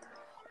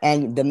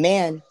 and the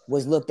man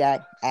was looked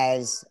at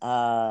as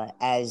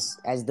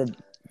the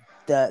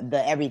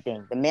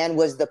everything. The man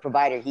was the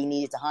provider. He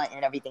needed to hunt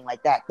and everything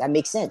like that. That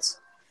makes sense.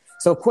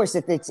 So of course,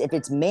 if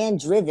it's man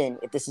driven,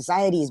 if the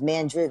society is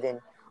man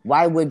driven,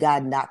 why would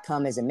God not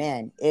come as a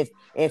man? If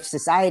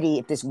society,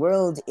 if this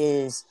world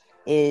is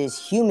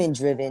human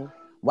driven,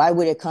 why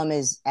would it come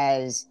as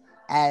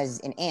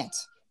an ant?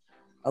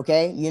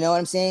 Okay, you know what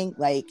I'm saying?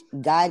 Like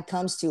God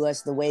comes to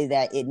us the way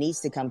that it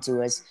needs to come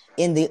to us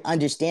in the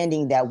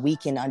understanding that we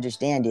can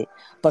understand it.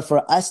 But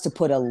for us to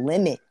put a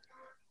limit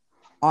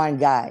on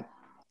God,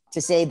 to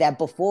say that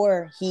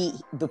before he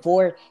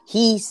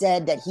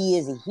said that he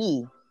is a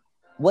he,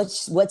 what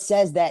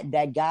says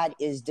that God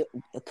is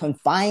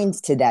confined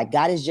to that?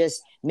 God is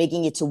just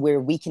making it to where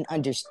we can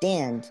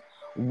understand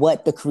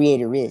what the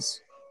creator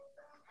is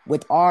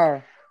with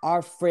our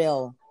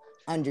frail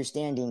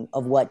understanding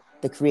of what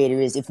the creator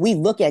is. If we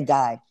look at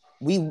God,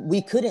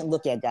 we couldn't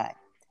look at God.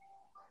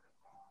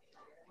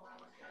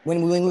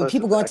 When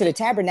people go into the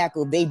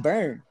tabernacle, they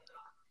burn.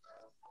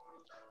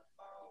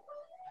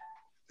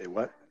 They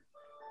what?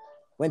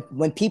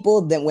 When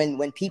people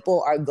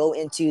are go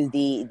into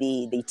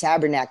the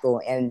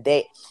tabernacle and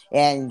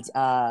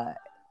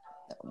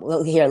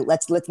well, here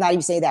let's not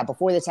even say that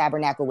before the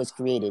tabernacle was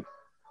created.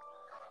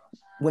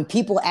 When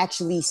people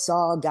actually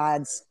saw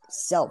God's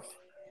self,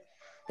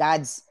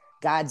 God's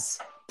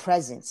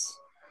presence,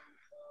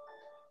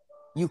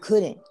 you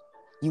couldn't.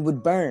 You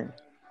would burn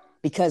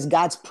because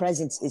God's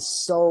presence is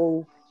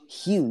so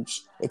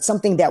huge. It's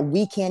something that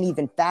we can't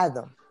even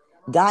fathom.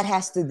 God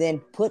has to then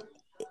put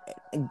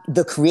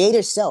the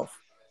creator self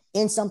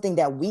in something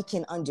that we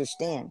can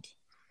understand.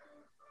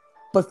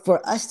 But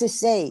for us to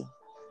say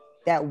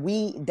that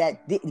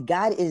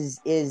God is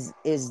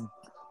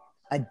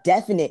a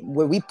definite,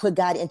 where we put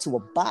God into a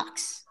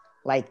box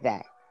like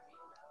that.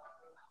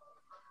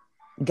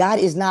 God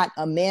is not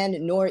a man,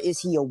 nor is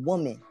he a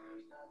woman.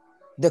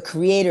 The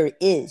creator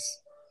is.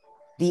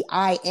 The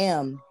I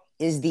am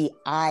is the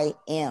I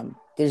am.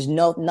 There's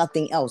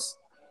nothing else.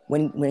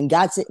 When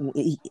God said,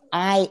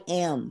 I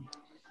am,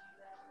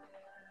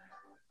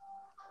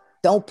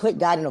 don't put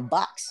God in a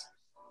box.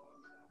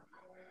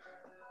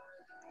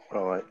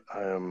 Well,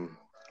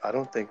 I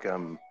don't think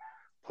I'm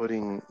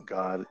putting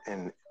God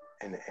in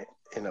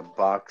a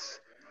box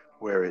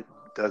where it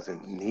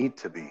doesn't need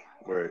to be,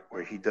 where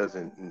he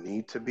doesn't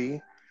need to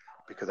be,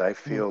 because I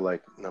feel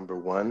like, number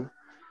one,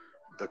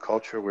 the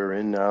culture we're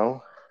in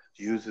now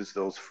uses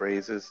those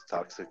phrases: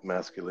 toxic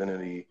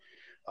masculinity,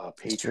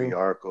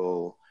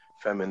 patriarchal,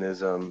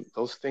 feminism.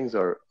 Those things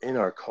are in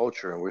our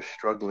culture, and we're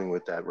struggling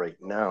with that right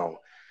now.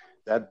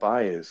 That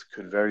bias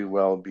could very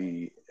well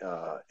be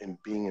in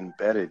being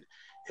embedded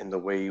in the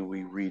way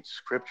we read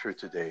scripture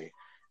today,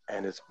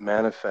 and it's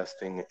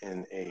manifesting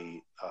in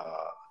a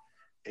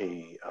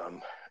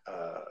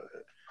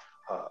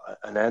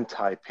an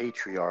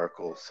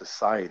anti-patriarchal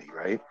society,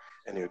 right?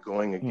 And you're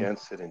going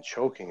against it and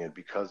choking it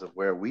because of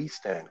where we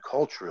stand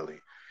culturally.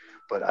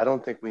 But I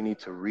don't think we need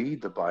to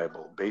read the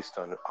Bible based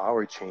on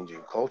our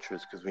changing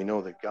cultures, because we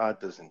know that God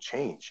doesn't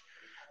change.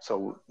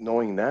 So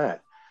knowing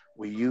that,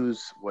 we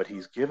use what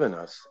he's given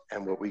us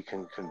and what we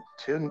can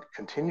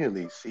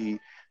continually see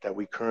that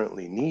we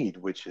currently need,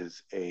 which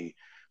is a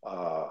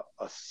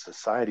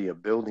society, a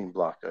building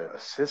block, a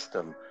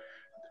system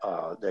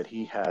that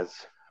he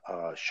has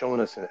shown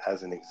us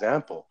as an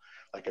example.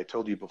 Like I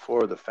told you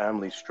before, the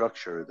family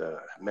structure,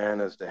 the man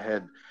as the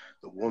head,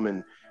 the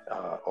woman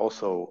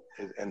also,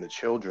 and the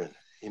children.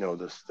 You know,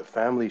 the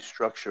family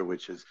structure,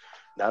 which is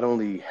not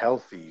only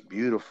healthy,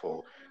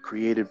 beautiful,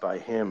 created by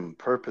him,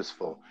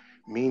 purposeful,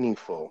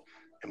 meaningful,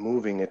 and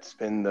moving. It's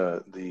been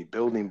the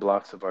building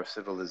blocks of our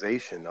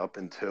civilization up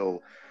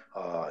until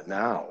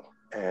now.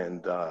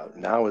 And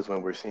now is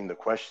when we're seeing the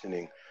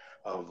questioning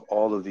of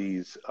all of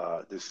these,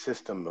 this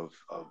system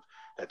of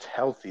that's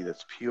healthy,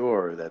 that's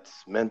pure,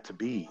 that's meant to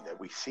be, that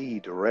we see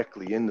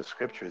directly in the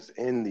scriptures,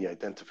 in the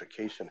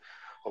identification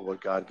of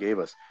what God gave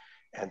us.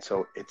 And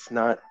so it's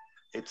not,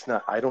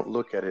 I don't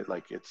look at it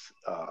like it's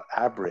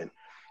aberrant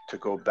to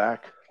go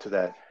back to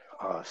that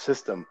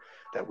system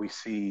that we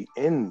see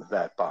in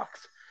that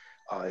box.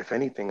 If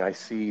anything, I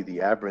see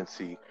the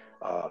aberrancy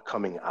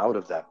coming out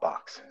of that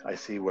box. I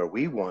see where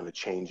we want to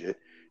change it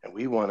and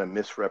we want to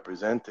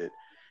misrepresent it.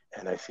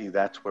 And I see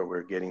that's where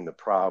we're getting the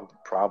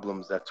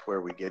problems. That's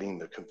where we're getting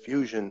the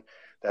confusion.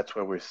 That's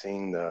where we're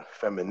seeing the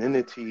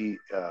femininity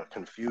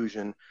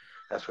confusion.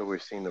 That's where we're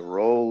seeing the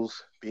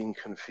roles being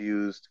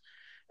confused.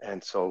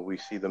 And so we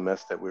see the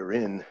mess that we're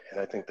in. And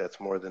I think that's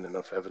more than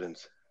enough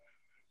evidence.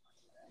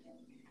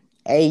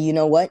 Hey, you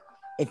know what?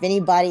 If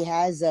anybody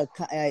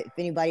if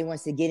anybody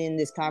wants to get in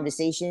this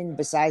conversation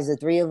besides the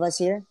three of us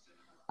here,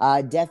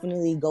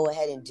 definitely go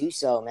ahead and do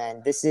so,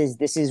 man. This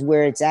is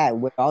where it's at.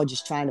 We're all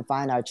just trying to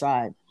find our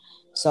tribe.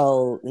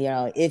 So, you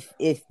know, if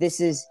this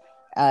is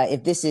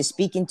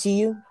speaking to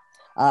you,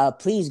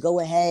 please go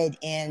ahead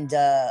and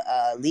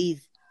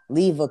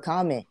leave a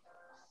comment.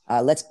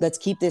 Let's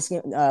keep this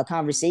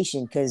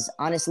conversation, because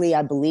honestly,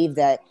 I believe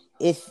that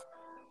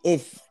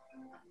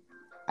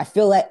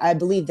I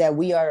believe that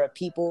we are a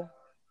people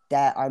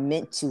that are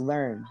meant to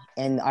learn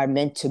and are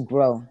meant to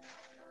grow.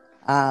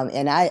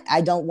 And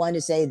I don't want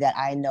to say that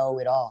I know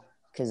it all,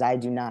 because I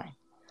do not.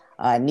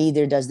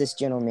 Neither does this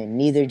gentleman.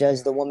 Neither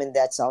does the woman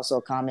that's also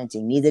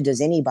commenting. Neither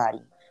does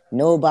anybody.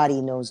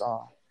 Nobody knows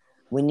all.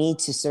 We need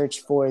to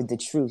search for the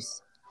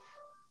truth.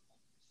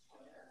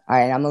 All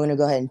right, I'm going to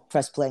go ahead and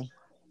press play.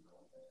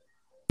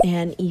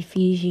 And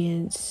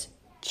Ephesians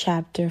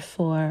chapter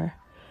 4,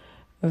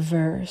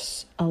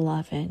 verse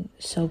 11.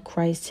 So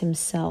Christ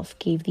himself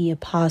gave the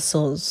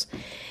apostles,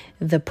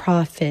 the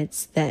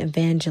prophets, the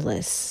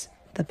evangelists,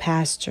 the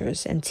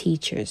pastors and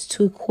teachers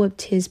to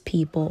equip his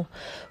people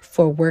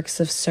for works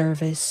of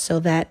service, so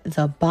that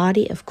the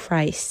body of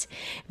Christ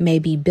may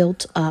be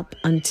built up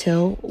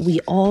until we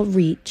all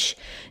reach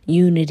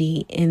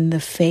unity in the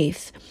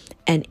faith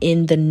and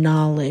in the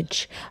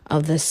knowledge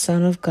of the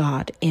Son of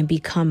God, and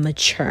become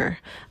mature,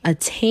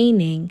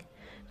 attaining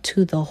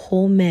to the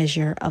whole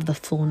measure of the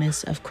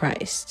fullness of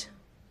Christ.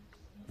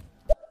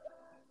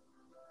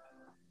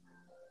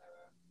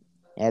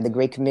 Yeah, the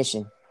Great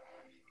Commission.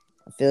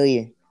 I feel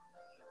you.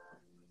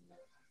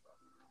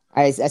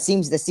 All right, that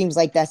seems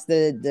like that's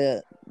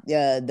the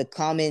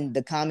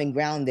common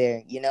ground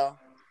there, you know,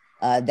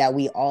 that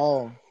we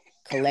all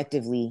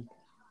collectively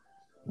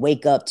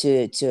wake up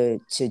to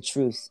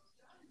truth,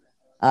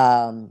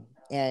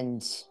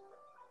 and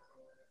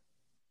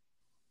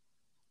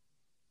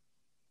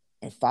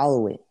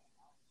follow it.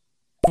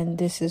 And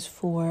this is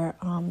for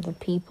the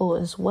people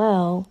as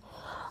well,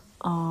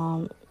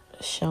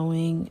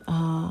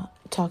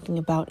 talking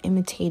about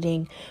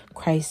imitating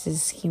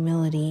Christ's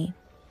humility.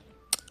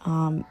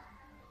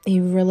 A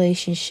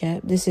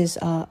relationship. This is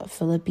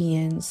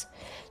Philippians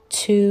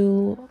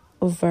 2,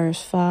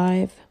 verse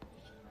 5.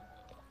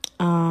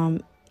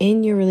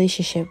 In your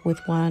relationship with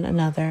one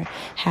another,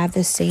 have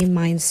the same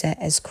mindset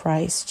as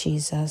Christ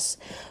Jesus,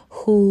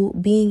 who,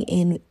 being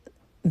in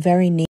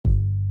very nature.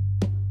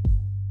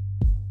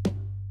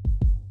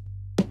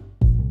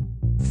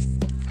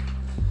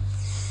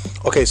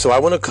 Okay, so I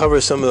want to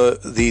cover some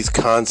of these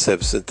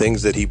concepts and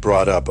things that he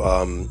brought up.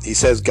 He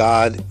says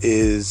God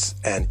is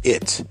an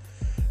it,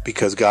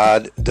 because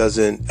God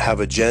doesn't have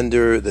a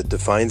gender that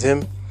defines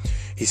him.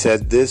 He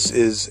said this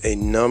is a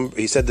number.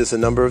 He said this a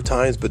number of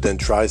times, but then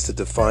tries to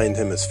define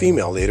him as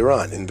female later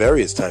on. In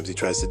various times he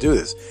tries to do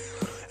this.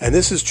 And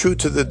this is true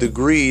to the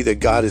degree that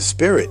God is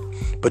spirit,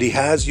 but he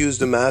has used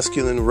the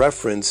masculine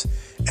reference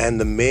and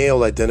the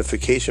male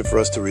identification for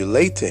us to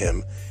relate to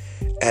him.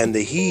 And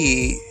the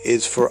he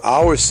is for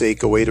our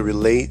sake a way to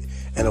relate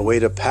and a way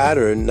to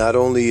pattern not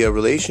only a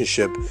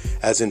relationship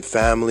as in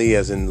family,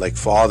 as in like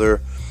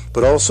father,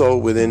 but also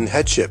within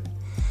headship.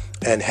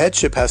 And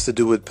headship has to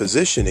do with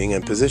positioning,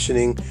 and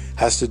positioning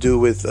has to do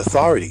with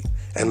authority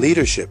and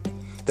leadership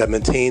that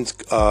maintains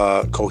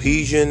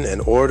cohesion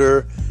and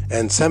order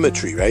and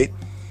symmetry, right?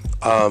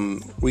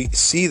 We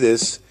see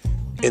this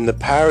in the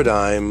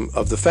paradigm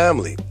of the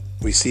family.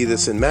 We see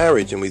this in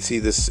marriage, and we see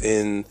this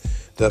in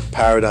the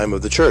paradigm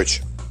of the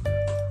church.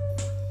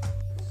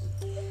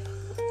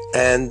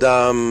 And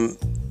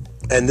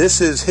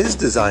this is his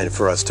design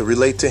for us to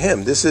relate to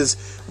him. This is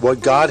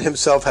what God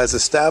himself has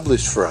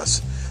established for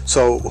us.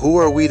 So who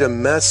are we to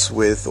mess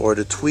with or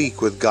to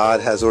tweak what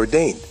God has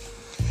ordained?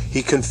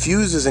 He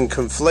confuses and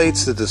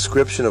conflates the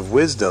description of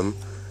wisdom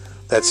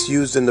that's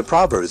used in the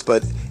Proverbs.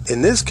 But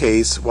in this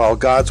case, while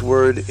God's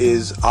word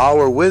is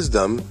our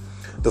wisdom,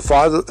 the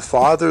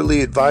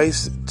fatherly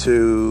advice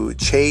to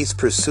chase,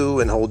 pursue,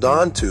 and hold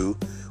on to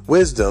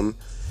wisdom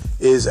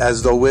is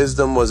as though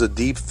wisdom was a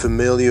deep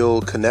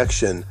familial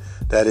connection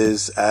that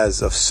is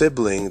as of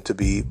sibling to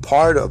be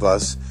part of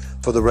us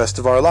for the rest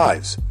of our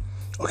lives.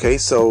 Okay,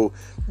 so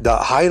the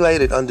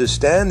highlighted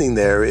understanding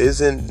there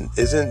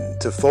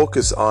isn't to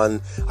focus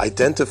on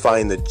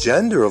identifying the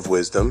gender of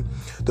wisdom.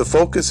 The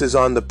focus is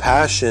on the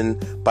passion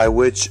by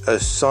which a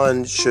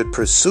son should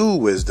pursue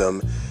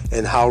wisdom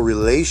and how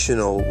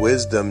relational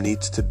wisdom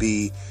needs to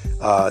be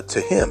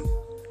to him.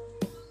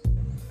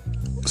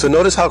 So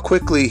notice how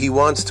quickly he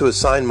wants to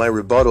assign my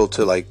rebuttal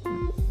to like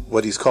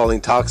what he's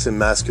calling toxic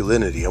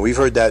masculinity. And we've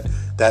heard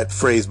that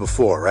phrase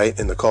before, right,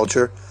 in the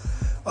culture.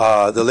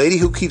 The lady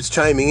who keeps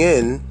chiming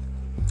in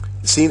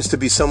seems to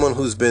be someone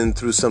who's been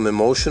through some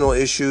emotional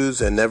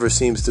issues and never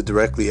seems to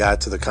directly add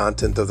to the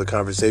content of the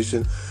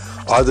conversation,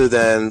 other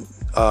than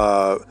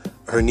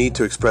her need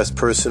to express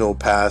personal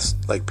past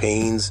like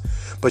pains.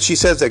 But she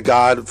says that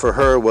God for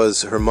her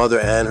was her mother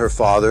and her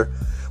father,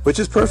 which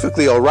is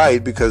perfectly all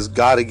right, because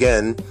God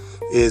again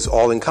is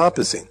all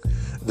encompassing.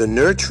 The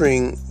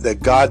nurturing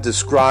that God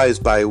describes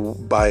by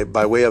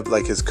way of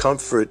like his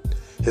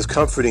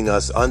comforting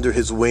us under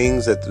his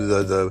wings,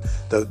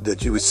 that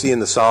you would see in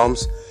the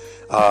Psalms,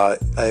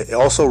 it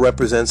also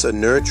represents a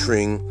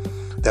nurturing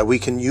that we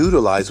can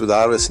utilize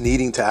without us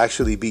needing to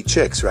actually be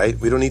chicks, right?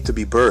 We don't need to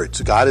be birds.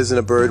 God isn't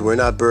a bird. We're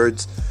not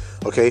birds,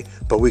 okay?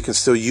 But we can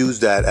still use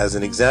that as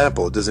an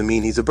example. It doesn't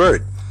mean he's a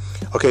bird,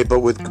 okay?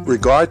 But with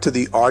regard to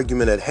the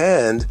argument at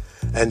hand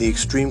and the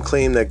extreme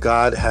claim that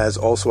God has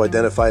also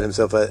identified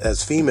himself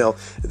as female,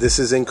 this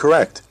is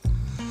incorrect.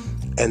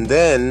 And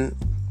then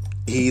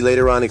he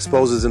later on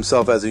exposes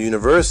himself as a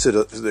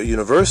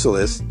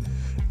universalist,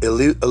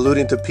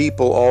 alluding to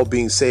people all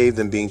being saved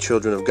and being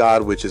children of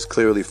God, which is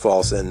clearly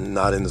false and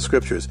not in the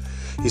scriptures.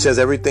 He says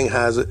everything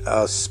has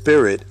a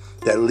spirit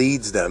that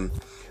leads them,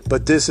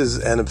 but this is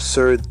an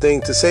absurd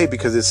thing to say,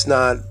 because it's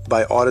not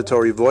by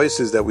auditory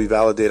voices that we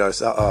validate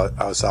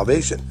our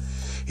salvation.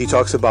 He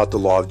talks about the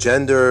law of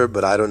gender,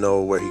 but I don't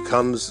know where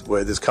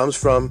this comes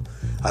from.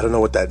 I don't know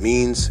what that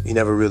means. He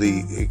never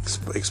really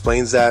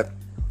explains that.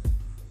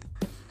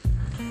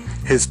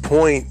 His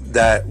point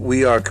that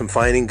we are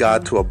confining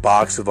God to a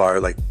box of our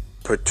like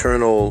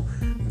paternal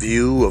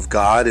view of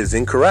God is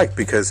incorrect,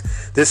 because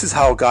this is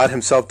how God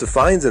himself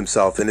defines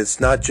himself, and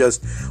it's not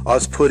just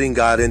us putting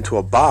God into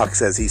a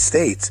box as he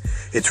states.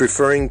 It's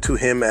referring to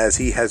him as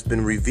he has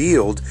been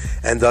revealed,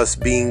 and thus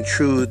being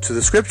true to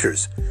the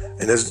scriptures.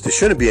 And there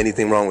shouldn't be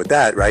anything wrong with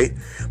that, right?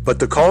 But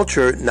the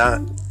culture,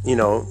 not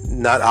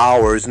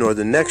ours nor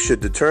the next, should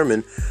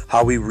determine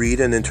how we read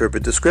and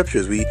interpret the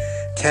scriptures. We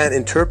can't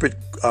interpret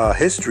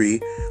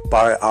history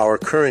by our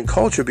current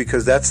culture,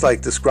 because that's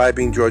like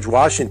describing George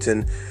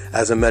Washington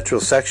as a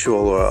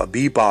metrosexual or a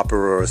bebopper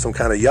or some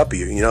kind of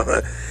yuppie,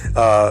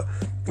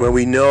 when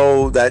we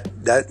know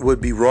that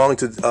would be wrong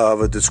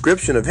of a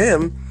description of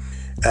him,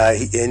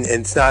 and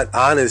it's not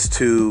honest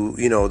to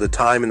the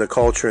time and the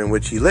culture in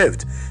which he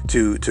lived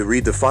to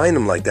redefine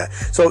him like that.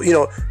 So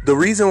the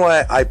reason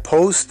why I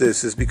post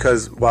this is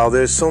because while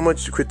there's so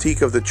much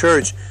critique of the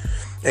church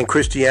and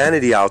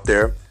Christianity out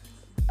there,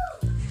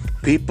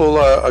 people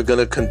are going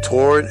to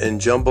contort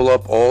and jumble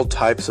up all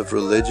types of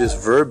religious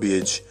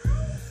verbiage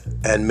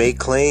and make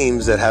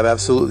claims that have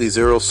absolutely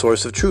zero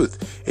source of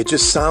truth. It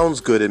just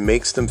sounds good, it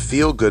makes them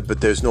feel good,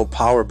 but there's no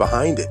power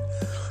behind it,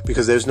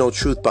 because there's no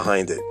truth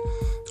behind it.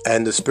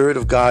 And the Spirit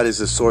of God is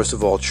the source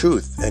of all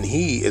truth, and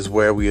he is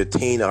where we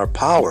attain our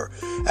power,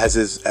 as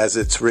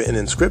it's written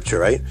in Scripture,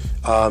 right?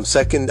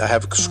 Second, I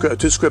have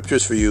two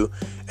scriptures for you,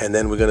 and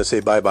then we're going to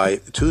say bye-bye.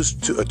 2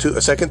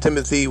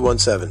 Timothy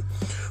 1:7.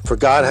 For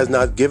God has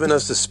not given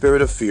us the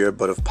spirit of fear,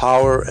 but of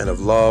power and of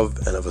love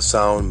and of a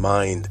sound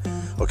mind.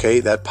 Okay,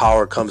 that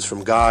power comes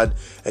from God,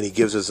 and he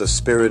gives us a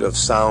spirit of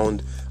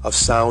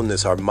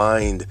soundness, our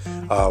mind.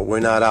 We're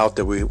not out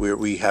there.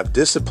 We have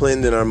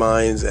discipline in our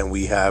minds, and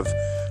we have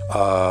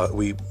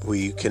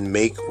we can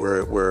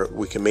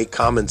make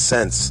common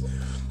sense.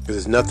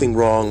 There's nothing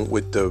wrong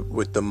with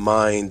the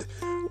mind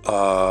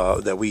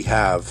that we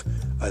have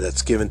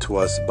that's given to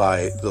us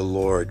by the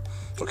Lord.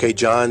 Okay,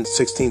 John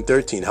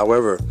 16:13.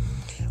 However,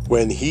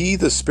 when he,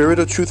 the Spirit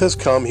of truth, has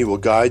come, he will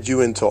guide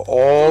you into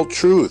all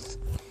truth.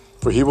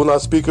 For he will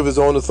not speak of his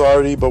own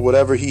authority, but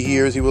whatever he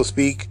hears, he will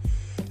speak,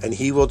 and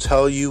he will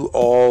tell you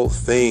all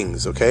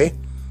things. Okay?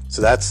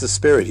 So that's the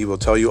Spirit. He will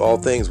tell you all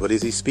things. What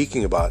is he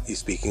speaking about? He's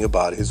speaking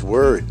about his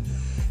word.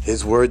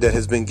 His word that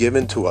has been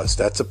given to us.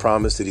 That's a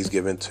promise that he's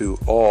given to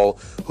all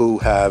who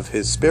have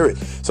his Spirit.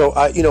 So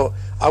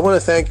I want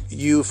to thank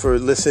you for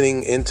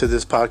listening into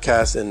this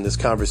podcast and this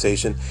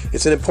conversation.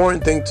 It's an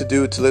important thing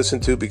to listen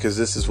to, because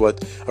this is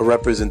what a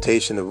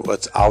representation of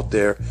what's out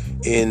there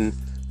in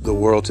the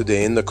world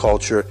today, in the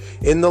culture,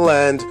 in the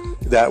land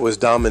that was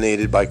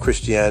dominated by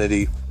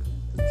Christianity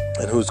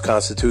and whose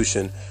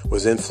constitution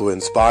was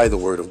influenced by the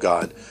Word of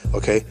God.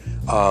 Okay,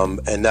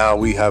 and now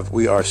we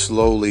are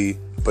slowly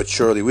but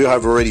surely, we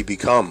have already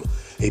become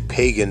a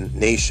pagan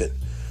nation.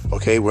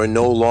 Okay, we're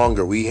no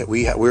longer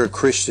we're a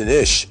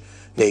Christian-ish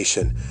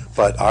nation,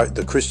 but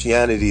the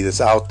Christianity that's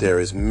out there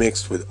is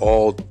mixed with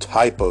all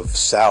type of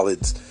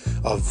salads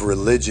of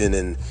religion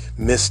and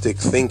mystic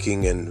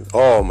thinking, and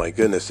oh my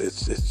goodness,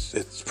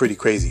 it's pretty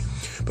crazy.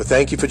 But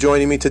thank you for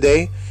joining me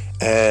today,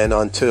 and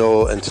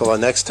until our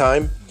next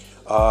time,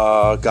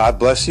 God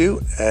bless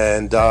you,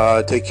 and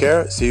take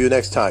care. See you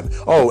next time.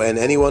 Oh, and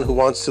anyone who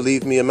wants to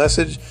leave me a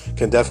message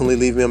can definitely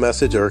leave me a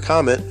message or a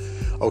comment.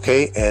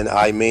 Okay, and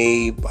I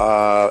may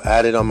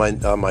add it on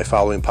my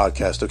following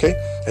podcast. Okay,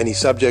 any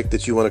subject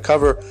that you want to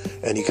cover,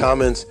 any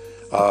comments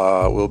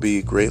will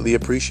be greatly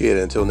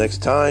appreciated. Until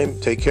next time,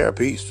 take care.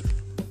 Peace.